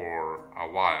citizen for a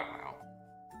while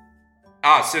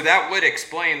now. So that would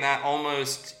explain that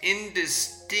almost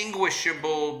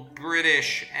indistinguishable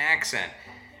British accent.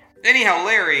 Anyhow,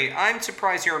 Larry, I'm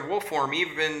surprised you're in wolf form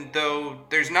even though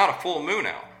there's not a full moon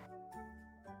out.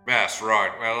 That's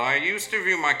right. Well, I used to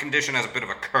view my condition as a bit of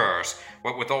a curse,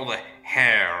 what with all the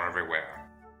hair everywhere.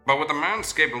 But with the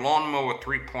Manscaped Lawnmower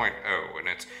 3.0 and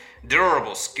its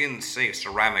durable skin-safe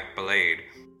ceramic blade,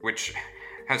 which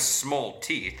has small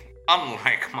teeth,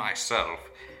 unlike myself,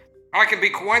 I can be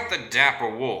quite the dapper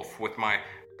wolf with my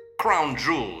crown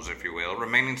jewels, if you will,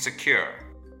 remaining secure.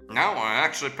 Now I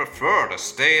actually prefer to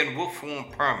stay in wolf form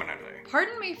permanently.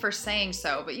 Pardon me for saying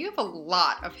so, but you have a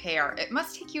lot of hair. It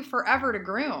must take you forever to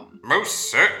groom.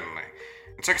 Most certainly.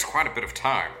 It takes quite a bit of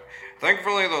time.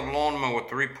 Thankfully, the Lawnmower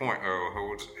 3.0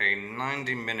 holds a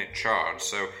 90-minute charge,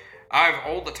 so I've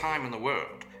all the time in the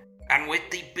world. And with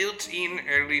the built-in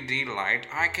LED light,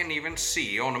 I can even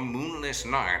see on a moonless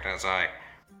night as I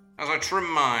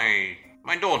trim my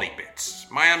naughty bits,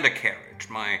 my undercarriage,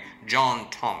 my John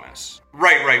Thomas.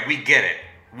 Right, we get it.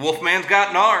 Wolfman's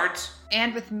got nards.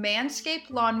 And with Manscaped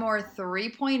Lawnmower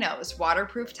 3.0's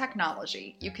waterproof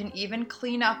technology, you can even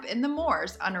clean up in the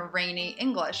moors on a rainy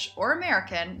English or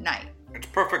American night. It's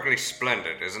perfectly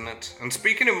splendid, isn't it? And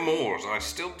speaking of moors, I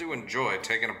still do enjoy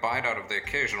taking a bite out of the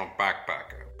occasional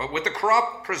backpacker. But with the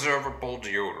Crop Preserver Ball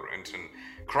Deodorant and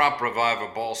Crop Reviver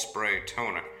Ball Spray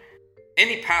Toner,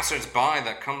 any passers-by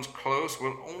that comes close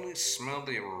will only smell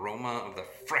the aroma of the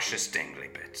freshest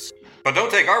dangly bits. But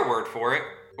don't take our word for it,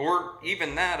 or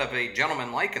even that of a gentleman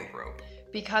lycanthrope.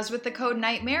 Because with the code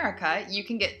NIGHTMARICA, you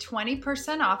can get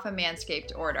 20% off a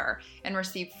Manscaped order and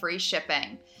receive free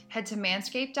shipping. Head to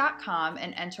manscaped.com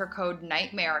and enter code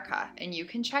NIGHTMARICA, and you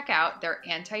can check out their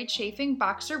anti-chafing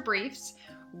boxer briefs,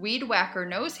 Weed Whacker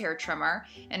nose hair trimmer,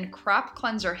 and crop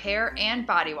cleanser hair and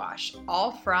body wash,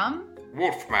 all from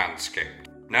Wolf Manscaped.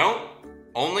 No,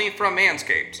 only from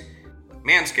Manscaped.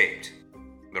 Manscaped,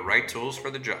 the right tools for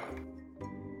the job.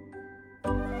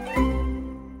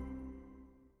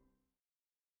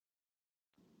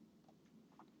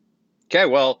 Okay,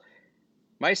 well,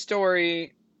 my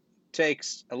story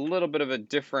takes a little bit of a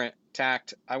different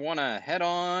tact, I want to head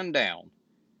on down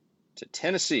to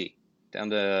Tennessee, down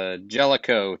to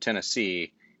Jellicoe,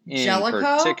 Tennessee, in Jellicoe?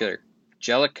 particular.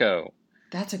 Jellicoe.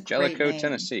 That's a great Jellicoe, name.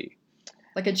 Tennessee.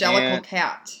 Like a Jellicle And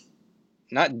cat.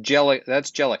 not Jelly,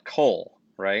 that's Jellicoe,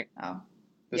 right? Oh,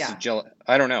 This is yeah.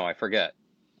 I don't know, I forget.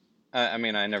 I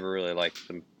mean, I never really liked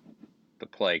the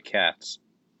play Cats.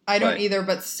 I don't But either,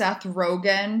 but Seth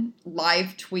Rogen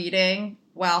live tweeting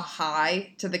while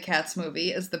high to the Cats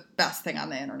movie is the best thing on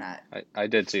the internet. I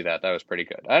did see that. That was pretty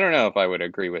good. I don't know if I would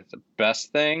agree with the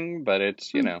best thing, but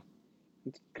it's, Hmm.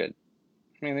 it's good.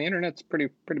 I mean, the internet's pretty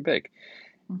big.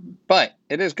 Mhm. But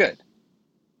it is good.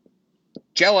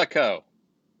 Jellicoe,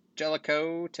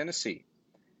 Tennessee.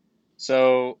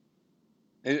 So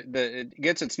it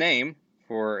gets its name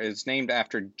it's named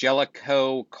after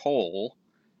Jellicoe coal.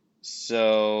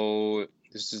 So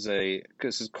this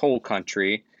is coal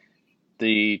country.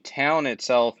 The town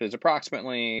itself is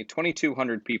approximately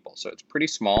 2,200 people, so it's pretty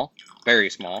small, very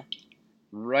small.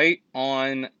 Right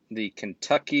on the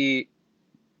Kentucky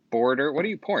border. What are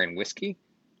you pouring? Whiskey?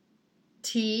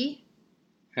 Tea?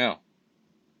 No.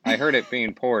 I heard it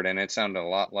being poured, and it sounded a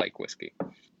lot like whiskey.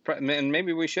 And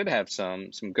maybe we should have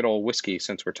some good old whiskey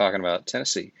since we're talking about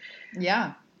Tennessee.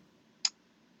 Yeah.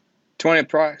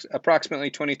 Approximately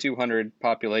 2,200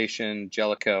 population,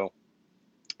 Jellicoe.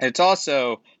 It's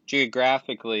also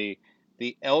geographically,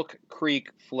 the Elk Creek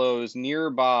flows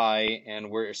nearby,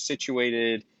 and we're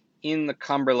situated in the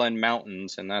Cumberland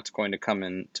Mountains, and that's going to come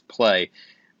into play.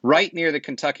 Right near the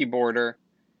Kentucky border,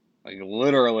 like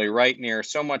literally right near,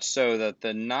 so much so that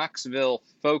the Knoxville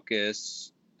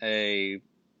Focus, a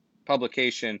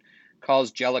publication,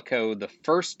 calls Jellicoe the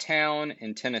first town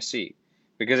in Tennessee,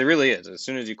 because it really is. As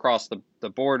soon as you cross the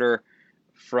border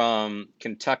from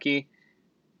Kentucky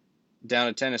down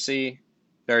to Tennessee,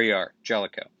 there you are,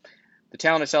 Jellicoe. The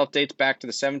town itself dates back to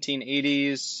the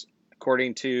 1780s,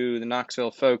 according to the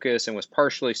Knoxville Focus, and was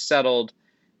partially settled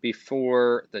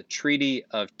before the Treaty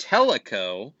of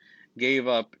Tellico gave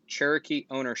up Cherokee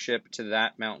ownership to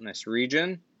that mountainous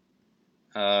region.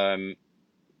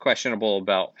 Questionable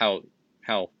about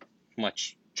how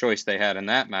much choice they had in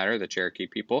that matter, the Cherokee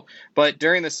people. But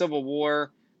during the Civil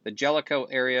War, the Jellicoe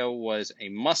area was a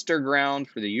muster ground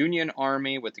for the Union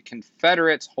Army, with the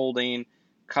Confederates holding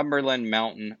Cumberland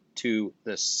Mountain to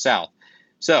the south.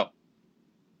 So,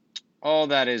 all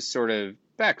that is sort of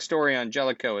backstory on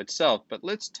Jellicoe itself, but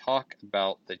let's talk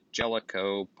about the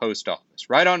Jellicoe Post Office,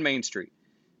 right on Main Street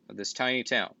of this tiny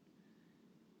town.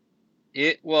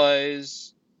 It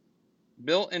was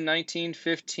built in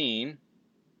 1915,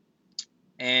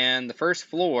 and the first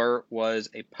floor was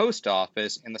a post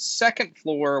office, and the second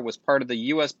floor was part of the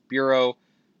U.S. Bureau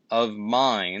of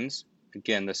Mines.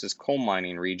 Again, this is coal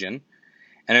mining region.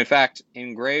 And in fact,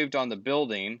 engraved on the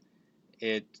building,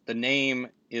 the name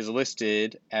is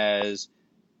listed as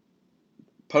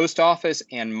Post Office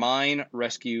and Mine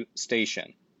Rescue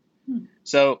Station.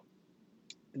 So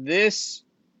this,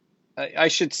 I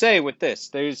should say with this,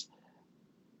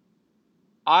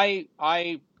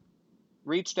 I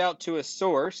reached out to a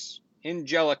source in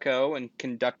Jellicoe and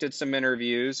conducted some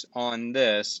interviews on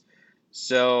this,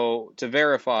 so to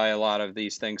verify a lot of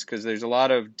these things, because there's a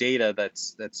lot of data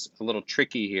that's a little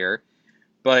tricky here.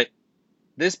 But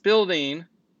this building,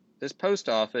 this post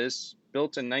office,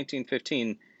 built in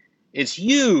 1915, is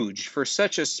huge for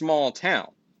such a small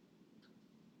town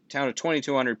of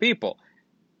 2,200 people.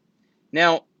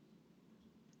 Now,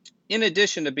 in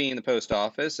addition to being the post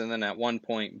office, and then at one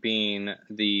point being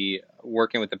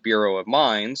working with the Bureau of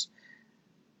Mines,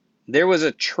 there was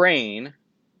a train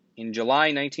in July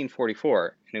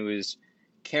 1944, and it was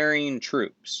carrying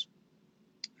troops.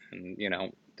 And,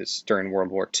 this during World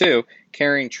War II,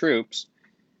 carrying troops.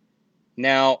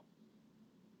 Now,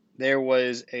 there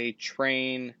was a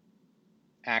train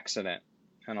accident,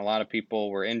 and a lot of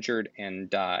people were injured and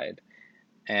died.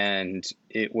 And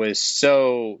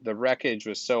the wreckage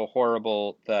was so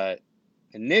horrible that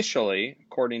initially,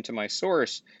 according to my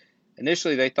source,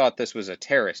 they thought this was a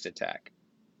terrorist attack.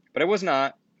 But it was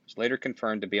not. It was later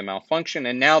confirmed to be a malfunction.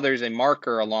 And now there's a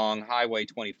marker along Highway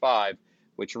 25,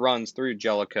 which runs through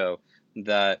Jellicoe,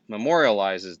 that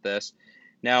memorializes this.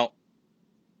 Now,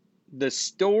 the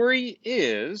story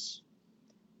is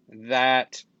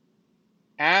that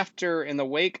in the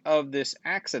wake of this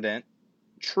accident,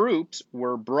 troops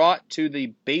were brought to the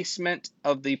basement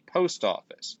of the post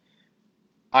office,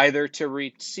 either to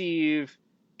receive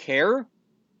care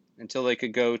until they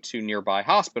could go to nearby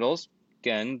hospitals.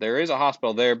 Again, there is a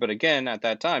hospital there, but again, at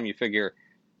that time, you figure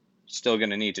still going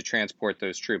to need to transport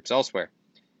those troops elsewhere.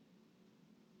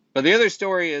 But the other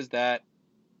story is that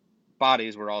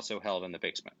bodies were also held in the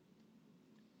basement.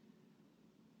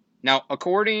 Now,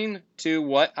 according to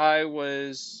what I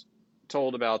was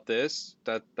told about this,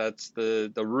 that's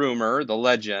the rumor, the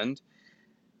legend,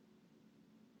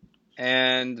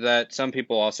 and that some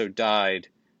people also died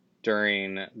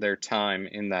during their time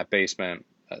in that basement.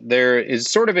 There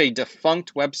is sort of a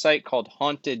defunct website called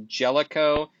Haunted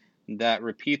Jellicoe that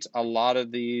repeats a lot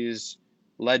of these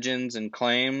legends and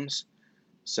claims.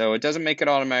 So it doesn't make it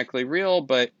automatically real,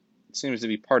 but it seems to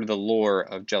be part of the lore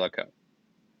of Jellicoe.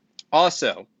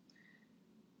 Also,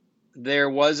 there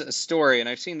was a story, and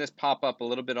I've seen this pop up a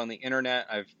little bit on the internet,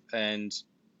 and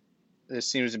this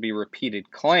seems to be a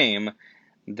repeated claim,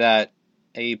 that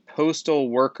a postal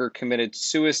worker committed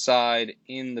suicide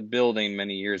in the building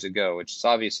many years ago, which is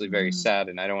obviously very sad,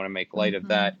 and I don't want to make light of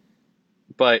that.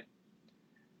 But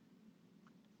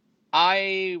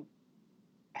I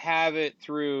have it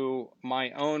through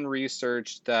my own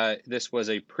research that this was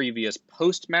a previous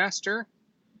postmaster,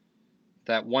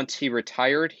 that once he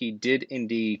retired, he did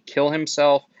indeed kill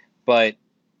himself, but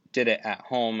did it at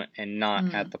home and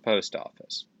not at the post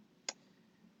office.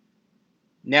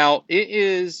 Now, it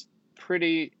is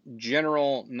pretty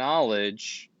general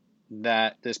knowledge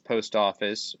that this post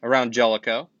office, around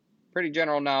Jellicoe, pretty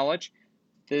general knowledge,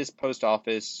 this post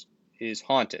office is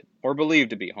haunted, or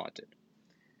believed to be haunted.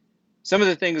 Some of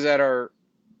the things that are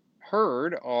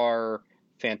heard are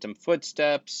phantom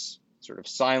footsteps, sort of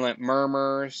silent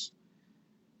murmurs,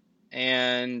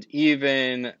 and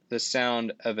even the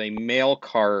sound of a mail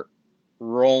cart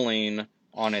rolling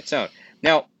on its own.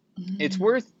 Now, it's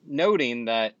worth noting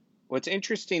that what's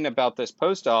interesting about this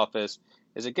post office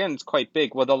is, again, it's quite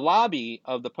big. Well, the lobby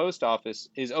of the post office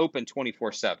is open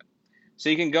 24/7. So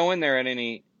you can go in there at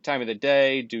any time of the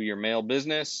day, do your mail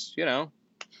business,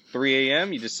 3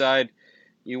 a.m., you decide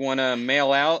you want to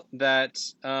mail out that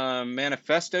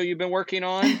manifesto you've been working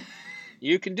on,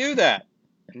 you can do that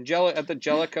at the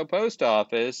Jellicoe post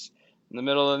office in the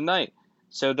middle of the night.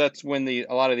 So that's when a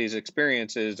lot of these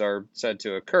experiences are said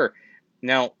to occur.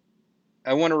 Now,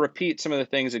 I want to repeat some of the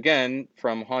things again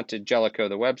from Haunted Jellicoe,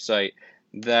 the website,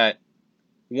 that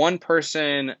one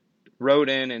person wrote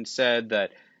in and said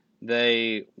that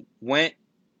they went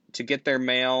to get their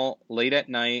mail late at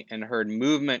night and heard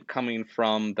movement coming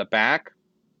from the back,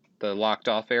 the locked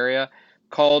off area,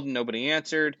 called, nobody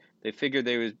answered. They figured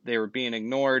they were being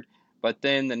ignored, but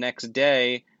then the next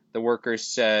day, the workers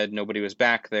said nobody was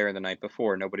back there the night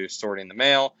before. Nobody was sorting the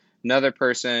mail. Another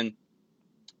person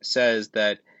says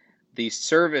that the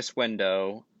service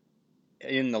window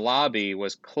in the lobby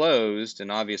was closed,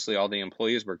 and obviously all the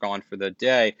employees were gone for the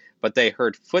day, but they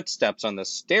heard footsteps on the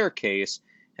staircase,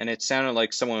 and it sounded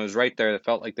like someone was right there that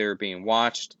felt like they were being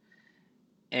watched,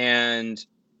 and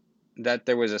that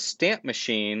there was a stamp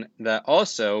machine that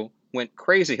also went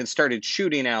crazy and started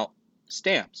shooting out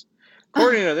stamps.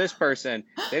 According to this person,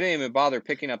 they didn't even bother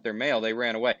picking up their mail. They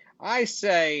ran away. I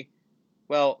say,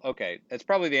 well, okay, it's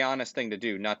probably the honest thing to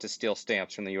do, not to steal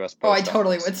stamps from the U.S. Post Office. I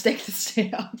totally would take the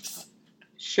stamps.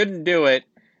 Shouldn't do it,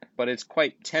 but it's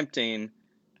quite tempting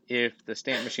if the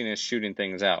stamp machine is shooting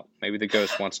things out. Maybe the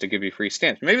ghost wants to give you free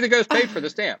stamps. Maybe the ghost paid for the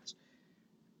stamps.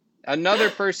 Another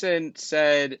person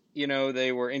said,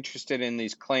 they were interested in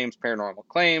these claims, paranormal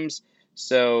claims,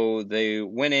 so they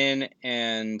went in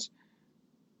and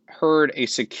heard a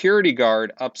security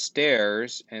guard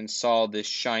upstairs and saw this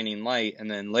shining light, and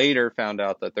then later found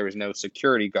out that there was no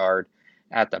security guard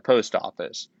at the post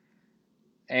office.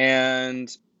 And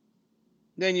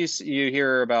then you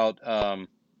hear about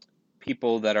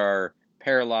people that are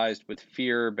paralyzed with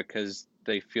fear because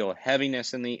they feel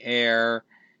heaviness in the air.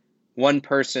 One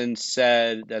person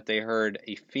said that they heard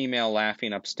a female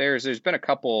laughing upstairs. There's been a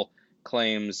couple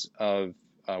claims of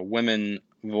a women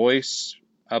voice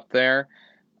up there,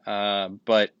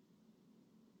 but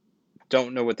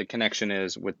don't know what the connection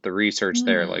is with the research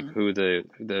there, like who the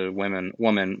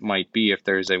woman might be, if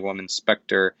there's a woman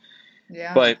specter.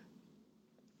 Yeah.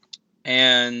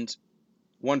 And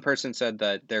one person said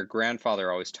that their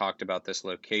grandfather always talked about this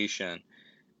location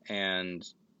and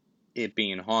it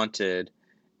being haunted,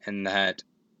 and that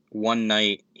one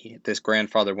night this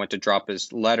grandfather went to drop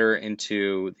his letter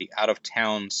into the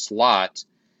out-of-town slot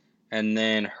and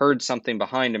then heard something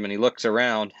behind him, and he looks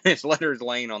around, and his letter's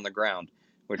laying on the ground,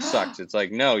 which sucks. It's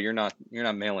like, no, you're not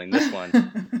mailing this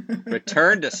one.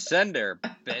 Return to sender,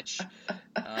 bitch.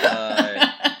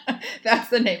 That's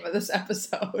the name of this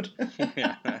episode.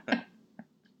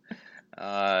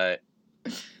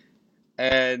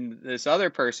 And this other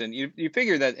person, you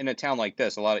figure that in a town like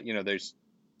this, a lot of, there's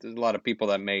a lot of people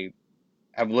that may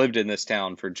have lived in this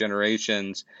town for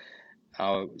generations,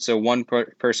 So one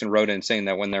person wrote in saying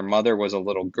that when their mother was a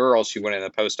little girl, she went in the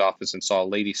post office and saw a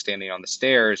lady standing on the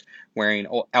stairs wearing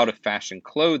out of fashion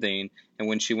clothing. And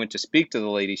when she went to speak to the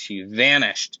lady, she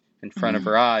vanished in front of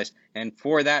her eyes. And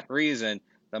for that reason,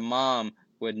 the mom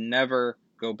would never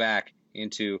go back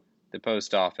into the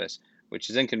post office, which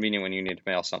is inconvenient when you need to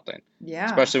mail something, Yeah.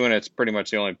 especially when it's pretty much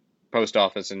the only post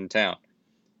office in town.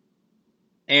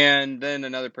 And then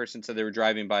another person said they were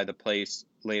driving by the place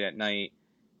late at night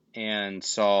and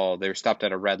they were stopped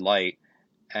at a red light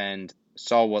and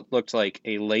saw what looked like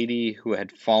a lady who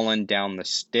had fallen down the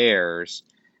stairs,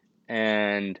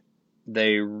 and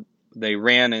they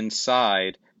ran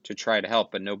inside to try to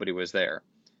help, but nobody was there,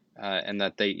 and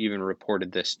that they even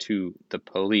reported this to the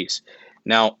police.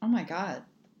 Now, oh my God,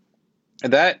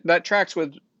 that tracks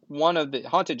with one of the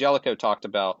Haunted Jellicoe talked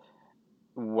about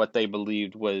what they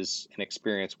believed was an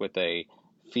experience with a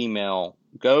female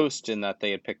ghost, and that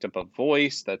they had picked up a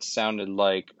voice that sounded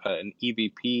like an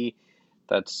EVP,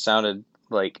 that sounded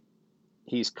like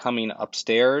he's coming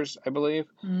upstairs, I believe.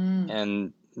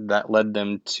 And that led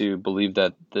them to believe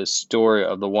that the story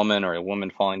of the woman or a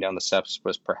woman falling down the steps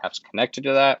was perhaps connected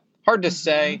to that. Hard to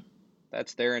say.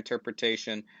 That's their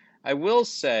interpretation. I will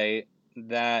say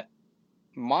that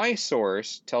my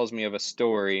source tells me of a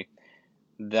story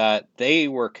that they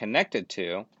were connected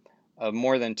to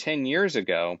more than 10 years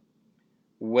ago,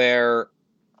 where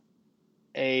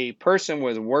a person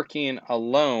was working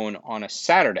alone on a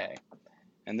Saturday,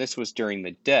 and this was during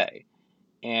the day,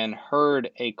 and heard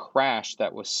a crash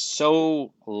that was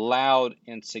so loud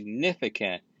and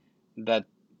significant that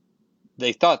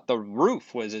they thought the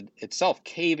roof was itself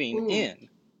caving in,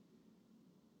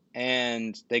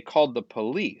 and they called the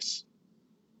police,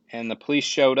 and the police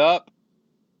showed up.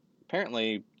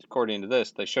 Apparently, according to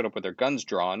this, they showed up with their guns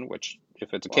drawn, which,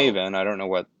 if it's a cave-in, I don't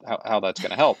know how that's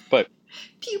going to help. But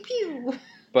pew pew.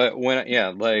 But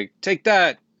take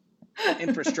that,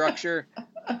 infrastructure,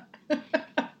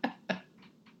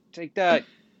 take that,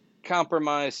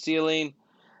 compromised ceiling.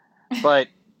 But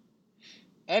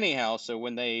anyhow, so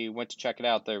when they went to check it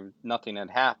out, nothing had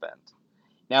happened.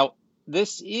 Now,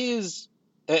 this is,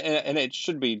 and it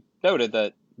should be noted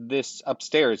that this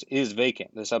upstairs is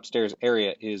vacant. This upstairs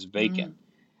area is vacant.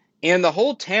 And the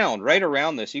whole town right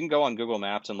around this, you can go on Google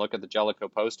Maps and look at the Jellicoe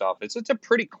post office. It's a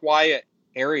pretty quiet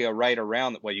area right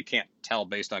around. Well, you can't tell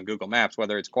based on Google Maps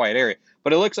whether it's a quiet area,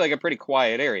 but it looks like a pretty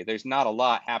quiet area. There's not a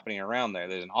lot happening around there.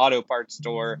 There's an auto parts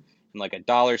store and like a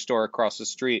dollar store across the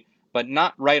street, but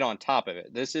not right on top of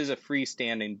it. This is a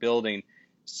freestanding building.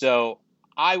 So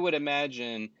I would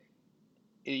imagine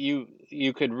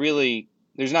you could really,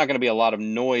 there's not going to be a lot of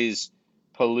noise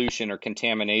pollution or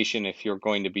contamination if you're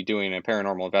going to be doing a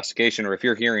paranormal investigation, or if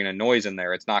you're hearing a noise in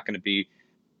there, it's not going to be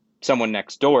someone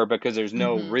next door because there's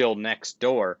no real next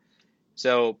door.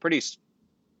 So pretty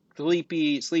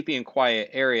sleepy and quiet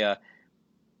area.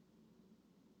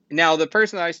 Now, the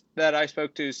person that I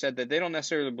spoke to said that they don't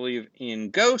necessarily believe in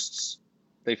ghosts.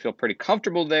 They feel pretty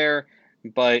comfortable there,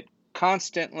 but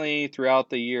constantly throughout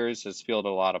the years has fielded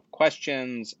a lot of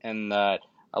questions, and that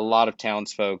a lot of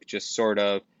townsfolk just sort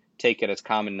of take it as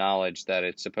common knowledge that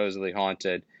it's supposedly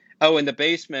haunted. Oh, and the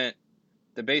basement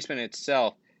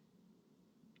itself,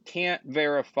 can't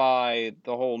verify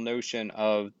the whole notion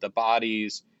of the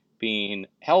bodies being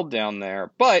held down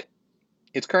there, but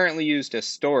it's currently used as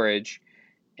storage,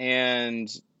 and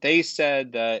they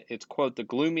said that it's, quote, the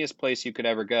gloomiest place you could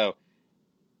ever go.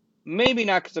 Maybe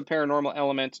not because of paranormal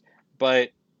elements,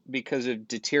 but because of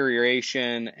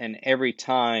deterioration, and every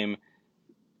time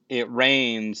it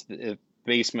rains, the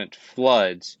basement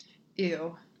floods.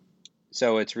 Ew.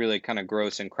 So it's really kind of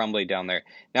gross and crumbly down there.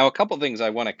 Now, a couple things I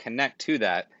want to connect to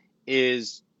that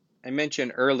is, I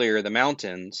mentioned earlier the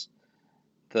mountains,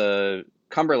 the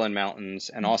Cumberland Mountains,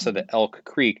 and also the Elk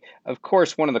Creek. Of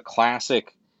course, one of the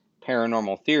classic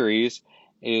paranormal theories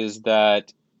is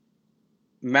that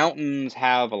mountains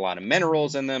have a lot of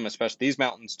minerals in them, especially these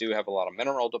mountains do have a lot of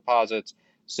mineral deposits.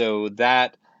 So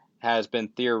that has been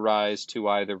theorized to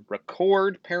either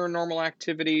record paranormal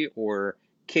activity or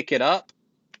kick it up.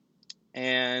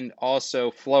 And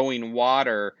also, flowing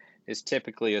water is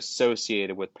typically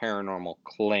associated with paranormal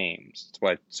claims. That's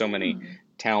why so many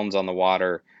towns on the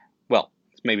water, well,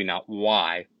 maybe not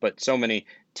why, but so many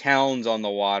towns on the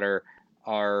water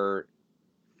are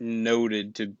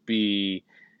noted to be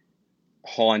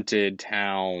haunted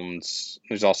towns.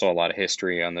 There's also a lot of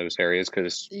history on those areas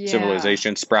because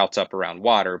civilization sprouts up around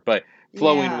water, but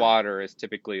flowing water is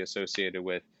typically associated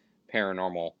with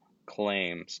paranormal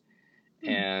claims.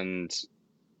 And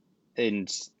in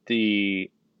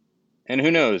the And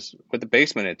who knows, with the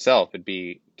basement itself, it'd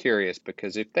be curious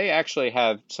because if they actually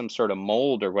have some sort of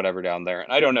mold or whatever down there,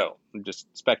 and I don't know, I'm just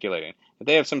speculating. If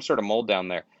they have some sort of mold down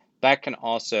there, that can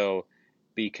also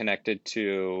be connected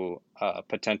to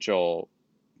potential,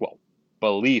 well,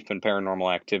 belief in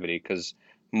paranormal activity because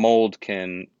mold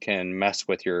can mess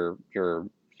with your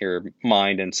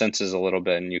mind and senses a little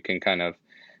bit, and you can kind of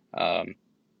um,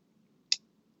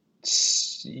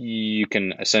 you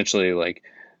can essentially like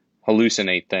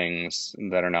hallucinate things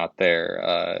that are not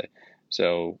there.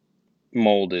 So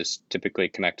mold is typically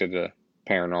connected to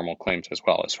paranormal claims as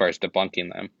well, as far as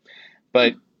debunking them.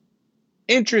 But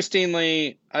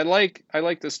interestingly, I like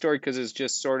this story because it's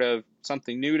just sort of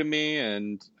something new to me,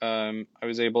 and I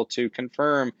was able to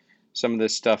confirm some of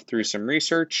this stuff through some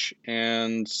research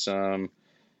and some,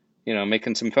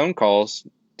 making some phone calls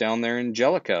down there in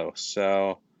Jellicoe.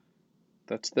 So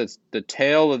that's the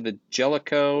tale of the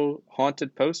Jellicoe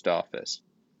haunted post office.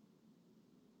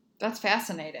 That's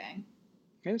fascinating.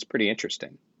 Yeah, it's pretty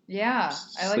interesting. Yeah,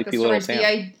 I like Sleepy the little stories.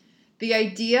 town. The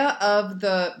idea of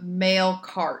the mail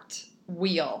cart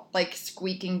wheel, like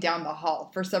squeaking down the hall,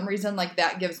 for some reason, like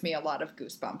that gives me a lot of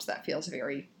goosebumps. That feels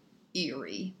very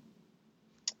eerie.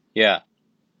 Yeah,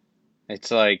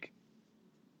 it's like,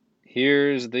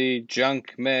 here's the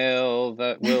junk mail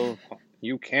that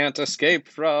you can't escape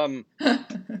from.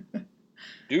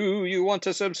 Do you want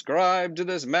to subscribe to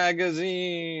this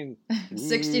magazine?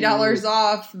 $60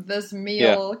 off this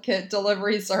meal kit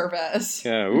delivery service.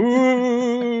 Yeah.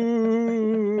 Ooh.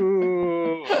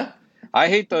 I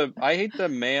hate the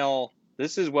mail.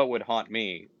 This is what would haunt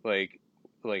me. Like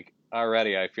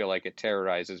already I feel like it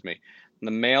terrorizes me.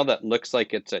 The mail that looks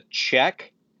like it's a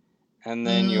check, and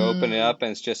then you open it up and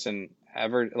it's just some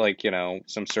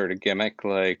sort of gimmick,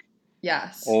 like,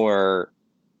 yes. Or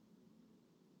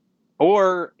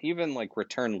even like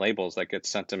return labels that get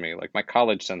sent to me. Like my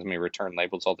college sends me return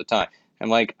labels all the time. I'm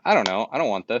like, I don't know. I don't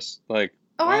want this. Like,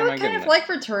 why I am would I kind getting of like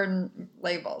return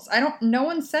labels. No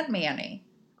one sent me any.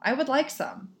 I would like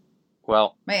some.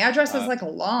 Well, my address is like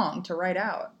long to write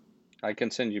out. I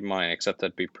can send you mine, except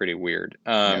that'd be pretty weird.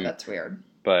 Yeah, that's weird.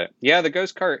 But yeah, the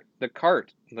cart,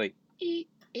 like,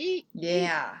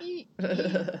 yeah.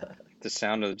 The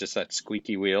sound of just that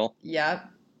squeaky wheel. Yep.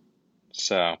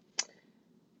 So,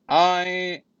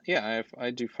 I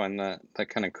do find that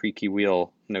kind of creaky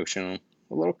wheel notion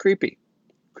a little creepy,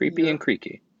 and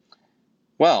creaky.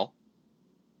 Well,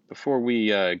 before we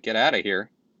get out of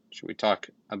here, should we talk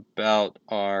about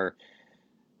our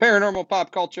paranormal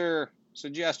pop culture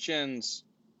suggestions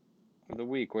of the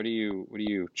week? What are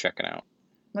you checking out?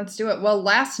 Let's do it. Well,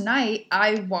 last night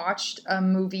I watched a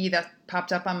movie that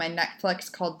popped up on my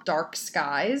Netflix called Dark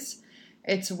Skies.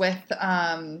 It's with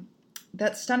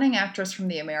that stunning actress from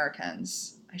The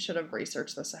Americans. I should have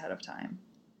researched this ahead of time.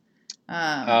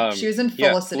 She was in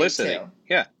Felicity too.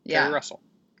 Yeah, Kerry Russell.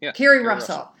 Yeah, Kerry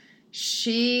Russell.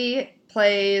 She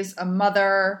plays a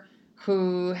mother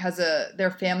who has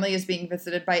their family is being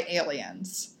visited by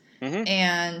aliens. Mm-hmm.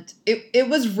 And it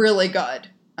was really good.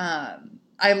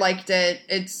 I liked it.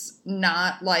 It's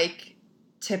not like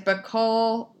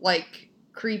typical, like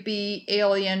creepy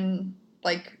alien,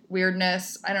 like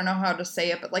weirdness. I don't know how to say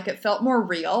it, but like it felt more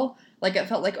real. Like it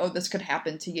felt like, oh, this could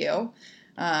happen to you.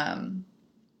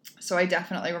 So I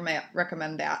definitely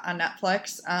recommend that on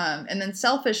Netflix. And then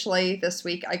selfishly, this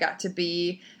week I got to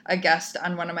be a guest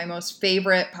on one of my most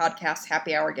favorite podcasts,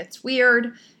 Happy Hour Gets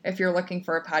Weird. If you're looking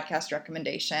for a podcast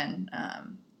recommendation,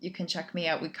 you can check me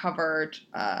out. We covered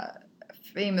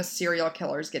famous serial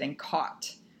killers getting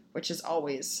caught, which is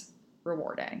always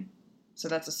rewarding. So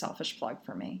that's a selfish plug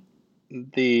for me.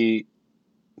 The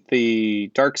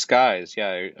Dark Skies,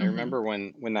 yeah. I remember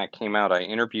when that came out, I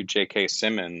interviewed J.K.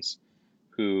 Simmons,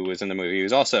 who was in the movie. He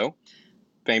was also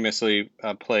famously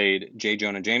played J.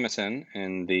 Jonah Jameson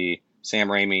in the Sam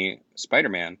Raimi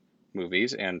Spider-Man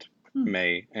movies, and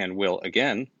may and will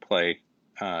again play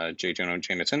J. Jonah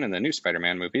Jameson in the new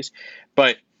Spider-Man movies.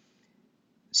 But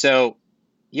so,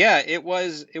 yeah, it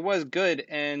was good,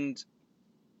 and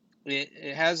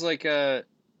it has like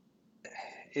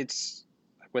it's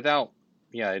without,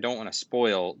 I don't want to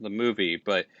spoil the movie,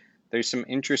 but there's some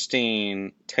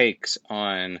interesting takes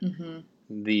on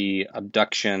the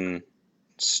abduction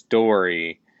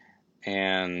story,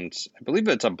 and I believe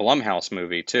it's a Blumhouse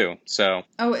movie too. So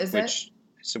is it?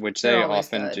 Which they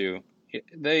often good. Do.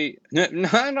 They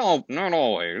not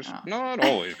always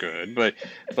good, but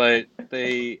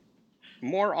they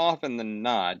more often than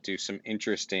not do some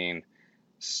interesting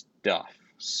stuff.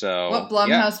 So what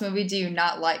Blumhouse movie do you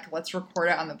not like? Let's record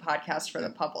it on the podcast for the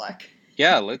public.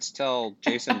 Yeah, let's tell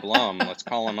Jason Blum. Let's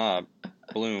call him up,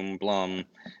 Blum,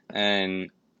 and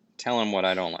tell him what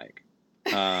I don't like.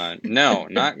 No,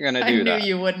 not going to I do knew that.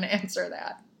 you wouldn't answer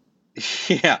that.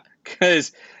 Yeah,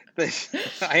 because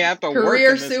I have to work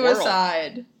Career in this world.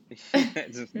 suicide.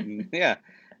 Yeah.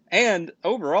 And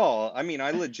overall, I mean,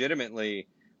 I would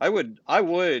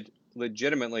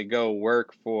legitimately go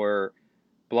work for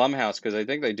Blumhouse because I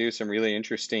think they do some really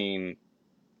interesting,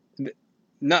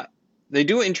 they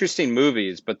do interesting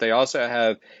movies, but they also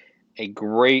have a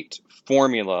great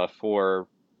formula for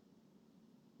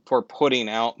putting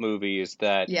out movies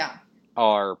that Yeah.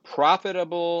 are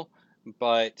profitable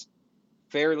but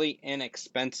fairly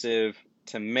inexpensive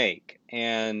to make,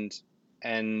 and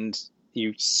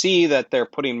you see that they're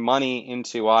putting money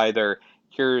into either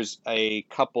here's a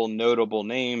couple notable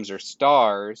names or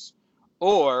stars,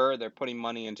 or they're putting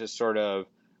money into sort of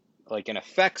like an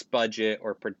effects budget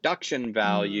or production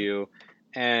value,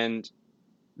 and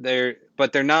they're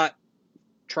not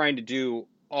trying to do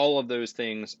all of those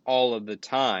things all of the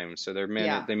time. So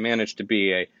they manage to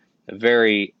be a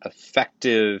very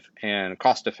effective and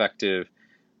cost-effective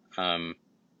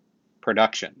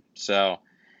production. So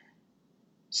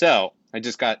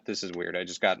this is weird. I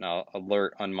just got an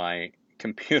alert on my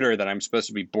computer that I'm supposed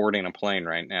to be boarding a plane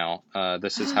right now.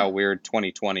 This is how weird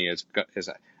 2020 is.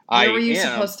 Where were you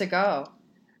supposed to go?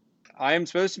 I am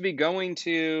supposed to be going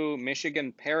to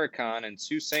Michigan Paracon in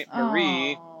Sault Ste.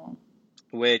 Marie,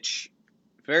 which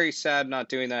very sad not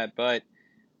doing that, but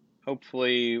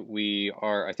hopefully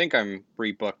I think I'm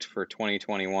rebooked for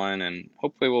 2021, and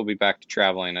hopefully we'll be back to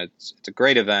traveling. It's a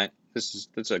great event. This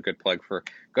is a good plug for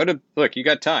look, you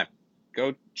got time.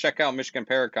 Go check out Michigan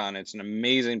Paracon. It's an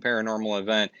amazing paranormal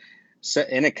event set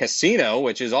in a casino,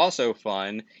 which is also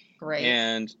fun. Great.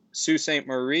 And Sault Ste.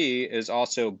 Marie is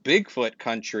also Bigfoot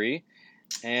country.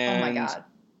 And, oh my God.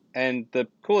 And the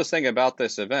coolest thing about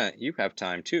this event, you have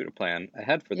time too to plan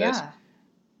ahead for this. Yeah.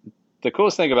 The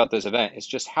coolest thing about this event is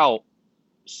just how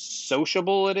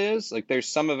sociable it is. Like there's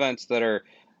some events that are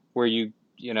where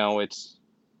it's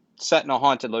set in a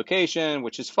haunted location,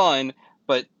 which is fun,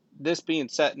 but this being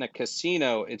set in a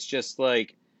casino, it's just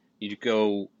like you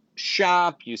go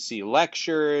shop, you see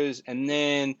lectures, and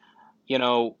then,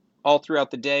 all throughout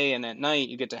the day and at night,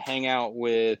 you get to hang out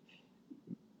with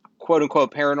quote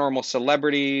unquote paranormal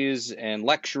celebrities and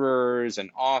lecturers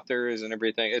and authors and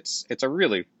everything. It's a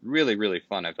really, really, really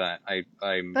fun event.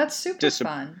 I'm That's super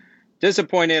fun.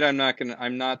 Disappointed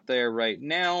I'm not there right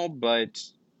now, but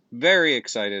very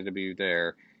excited to be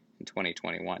there in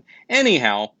 2021.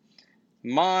 Anyhow,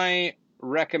 my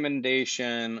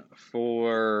recommendation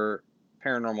for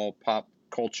paranormal pop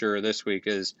culture this week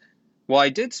is, well, I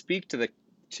did speak to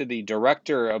the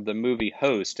director of the movie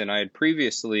Host, and I had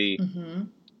previously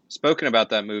spoken about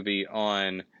that movie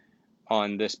on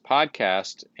this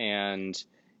podcast, and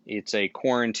it's a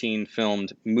quarantine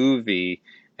filmed movie,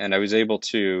 and I was able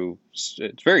to.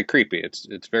 It's very creepy.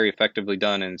 It's very effectively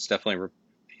done, and it's definitely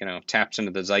taps into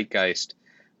the zeitgeist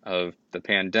of the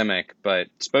pandemic. But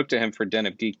spoke to him for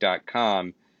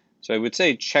denofgeek.com, so I would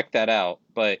say check that out.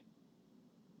 But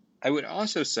I would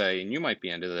also say, and you might be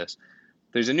into this,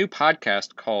 there's a new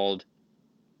podcast called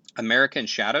American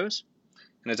Shadows,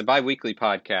 and it's a bi-weekly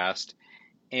podcast,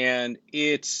 and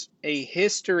it's a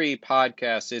history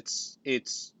podcast.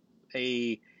 It's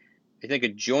I think a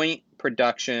joint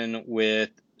production with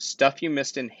Stuff You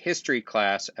Missed in History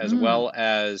Class, as well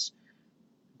as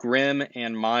Grim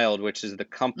and Mild, which is the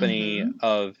company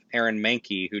of Aaron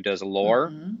Mahnke, who does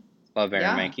lore. Love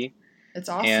Aaron Mahnke. It's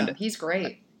awesome. He's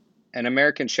great. And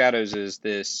American Shadows is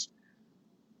this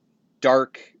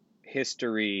dark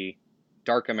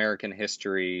American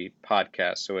history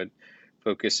podcast. So it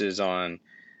focuses on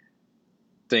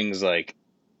things like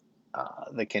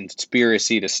the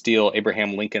conspiracy to steal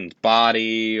Abraham Lincoln's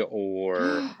body,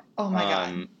 or oh my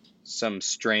God, some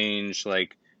strange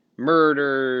like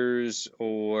murders,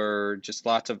 or just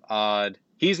lots of odd.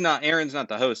 Aaron's not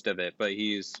the host of it, but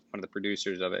he's one of the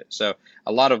producers of it. So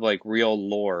a lot of like real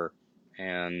lore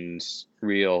and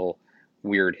real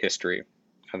weird history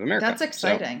of America. That's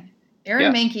exciting. So,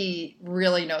 Aaron Mahnke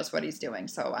really knows what he's doing,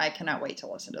 so I cannot wait to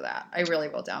listen to that. I really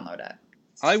will download it.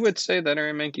 I would say that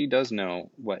Aaron Mahnke does know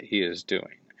what he is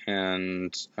doing,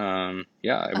 and I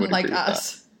would agree with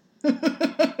us.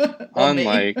 that.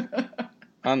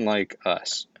 Unlike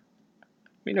us,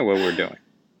 we know what we're doing.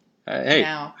 Hey,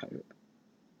 now.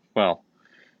 Well,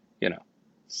 I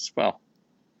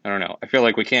don't know. I feel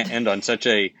like we can't end on such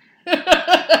a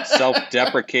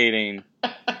self-deprecating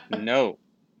note.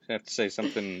 I have to say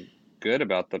something good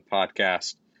about the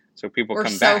podcast so people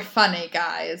come back. We're so funny,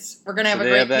 guys. We're going to have a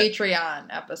great Patreon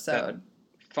episode.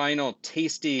 Final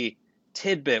tasty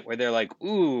tidbit where they're like,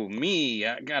 ooh, me,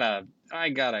 I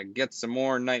gotta get some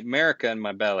more Nightmerica in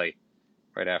my belly.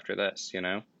 right after this, you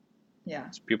know? Yeah.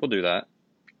 So people do that.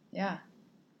 Yeah.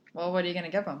 Well, what are you going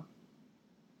to give them?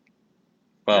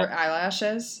 Well, Your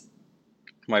eyelashes?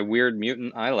 my weird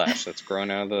mutant eyelash that's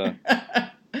grown out of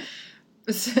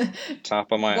the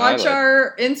top of my Watch eyelid.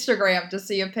 our Instagram to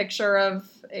see a picture of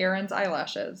Aaron's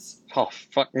eyelashes. Oh,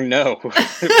 fuck no.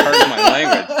 Pardon my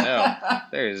language. No.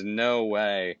 There is no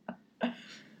way.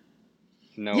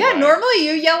 No Yeah, way. normally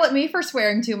you yell at me for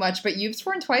swearing too much, but you've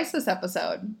sworn twice this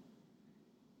episode.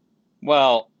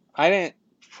 Well, I didn't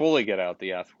fully get out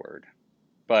the F word,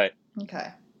 but Okay.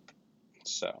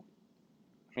 so,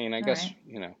 I mean, I All guess, right.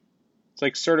 you know, it's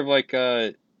like sort of like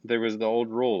there was the old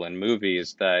rule in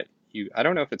movies that I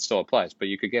don't know if it still applies, but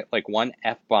you could get like one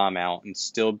F-bomb out and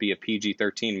still be a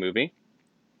PG-13 movie.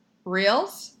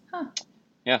 Reels? Huh.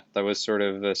 Yeah, that was sort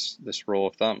of this rule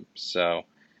of thumb. So,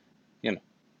 you know,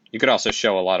 you could also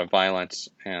show a lot of violence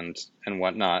and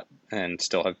whatnot and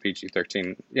still have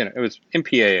PG-13. You know, it was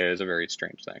MPAA is a very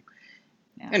strange thing.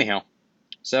 Yeah. Anyhow,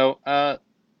 so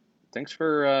thanks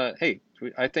for hey,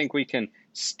 I think we can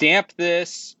stamp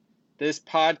this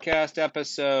podcast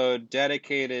episode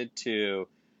dedicated to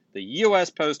the U.S.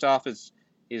 Post Office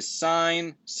is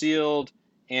signed, sealed,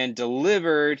 and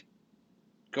delivered.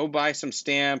 Go buy some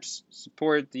stamps,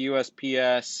 support the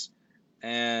USPS,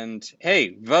 and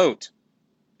hey, vote.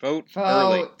 Vote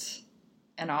early.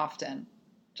 And often.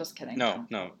 Just kidding. No,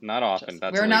 not often.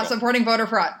 That's we're not illegal. supporting voter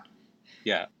fraud.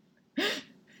 Yeah.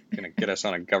 Gonna get us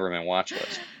on a government watch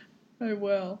list. I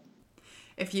will.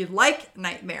 If you like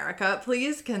Nightmerica,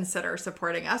 please consider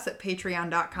supporting us at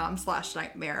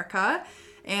patreon.com/Nightmerica.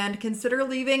 And consider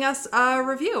leaving us a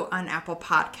review on Apple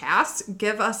Podcasts.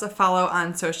 Give us a follow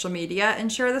on social media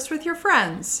and share this with your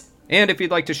friends. And if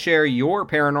you'd like to share your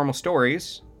paranormal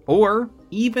stories, or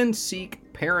even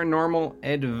seek paranormal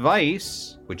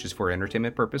advice, which is for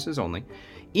entertainment purposes only,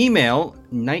 email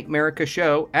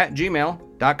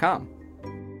nightmericashow@gmail.com.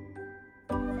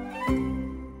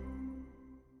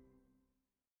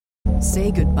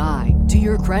 Say goodbye to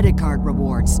your credit card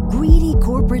rewards. Greedy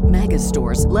corporate mega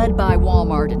stores, led by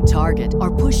Walmart and Target,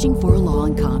 are pushing for a law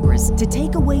in Congress to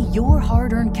take away your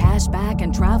hard-earned cash back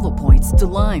and travel points to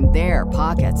line their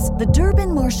pockets. The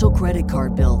Durbin-Marshall credit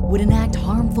card bill would enact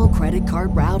harmful credit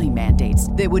card routing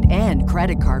mandates that would end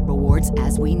credit card rewards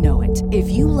as we know it.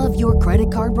 If you love your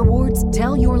credit card rewards,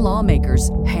 tell your lawmakers,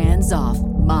 hands off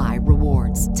my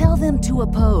rewards. Tell them to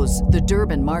oppose the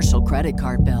Durbin-Marshall credit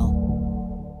card bill.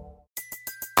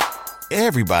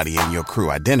 Everybody in your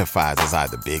crew identifies as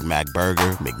either Big Mac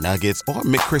Burger, McNuggets, or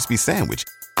McCrispy Sandwich.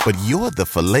 But you're the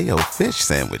Filet-O-Fish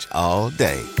Sandwich all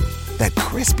day. That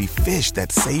crispy fish,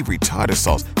 that savory tartar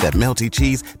sauce, that melty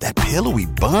cheese, that pillowy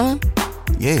bun.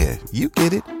 Yeah, you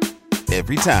get it.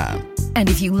 Every time. And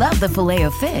if you love the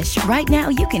Filet-O-Fish, right now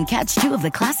you can catch two of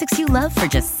the classics you love for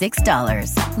just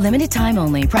 $6. Limited time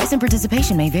only. Price and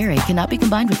participation may vary. Cannot be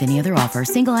combined with any other offer.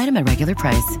 Single item at regular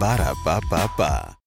price. Ba-da-ba-ba-ba.